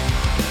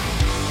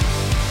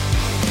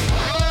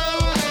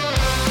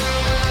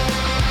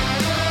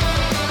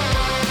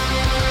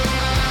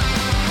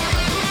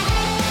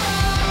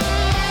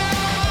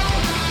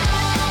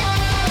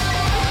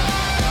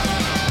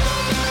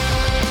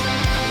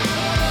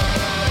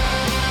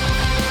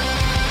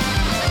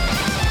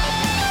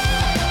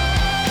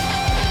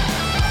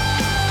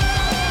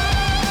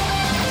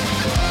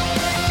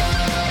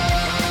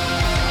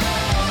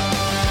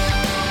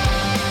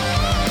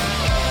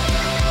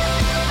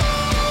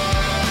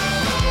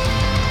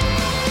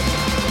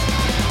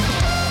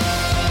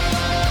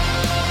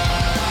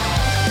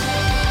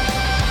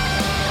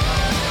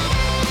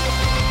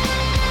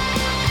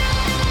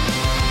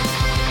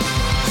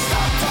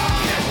 Stop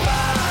talking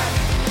back.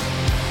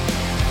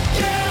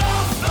 Get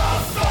off the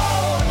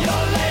phone.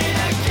 You're late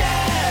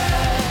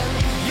again.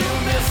 You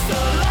missed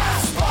the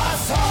last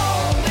bus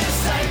home. This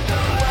ain't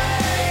the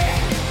way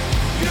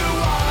you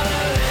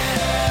wanna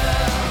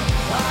live.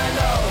 I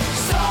know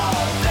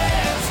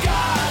something's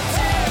got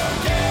to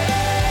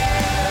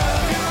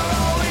give. You're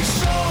always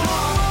sure.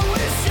 You're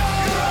always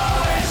young. You're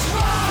always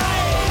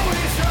right.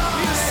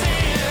 You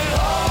see it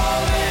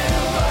all in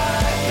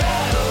black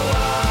and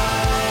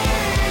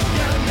white.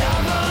 You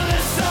never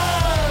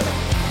listen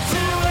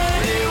to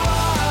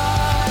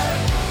anyone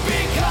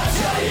because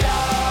you're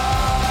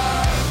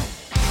young.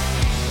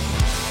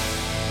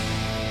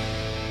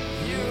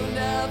 You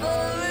never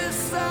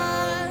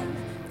listen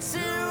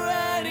to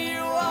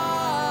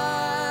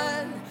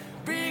anyone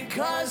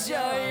because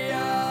you're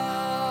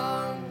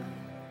young.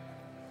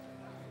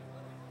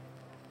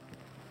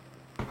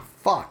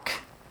 Fuck.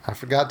 I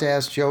forgot to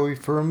ask Joey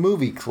for a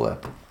movie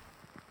clip.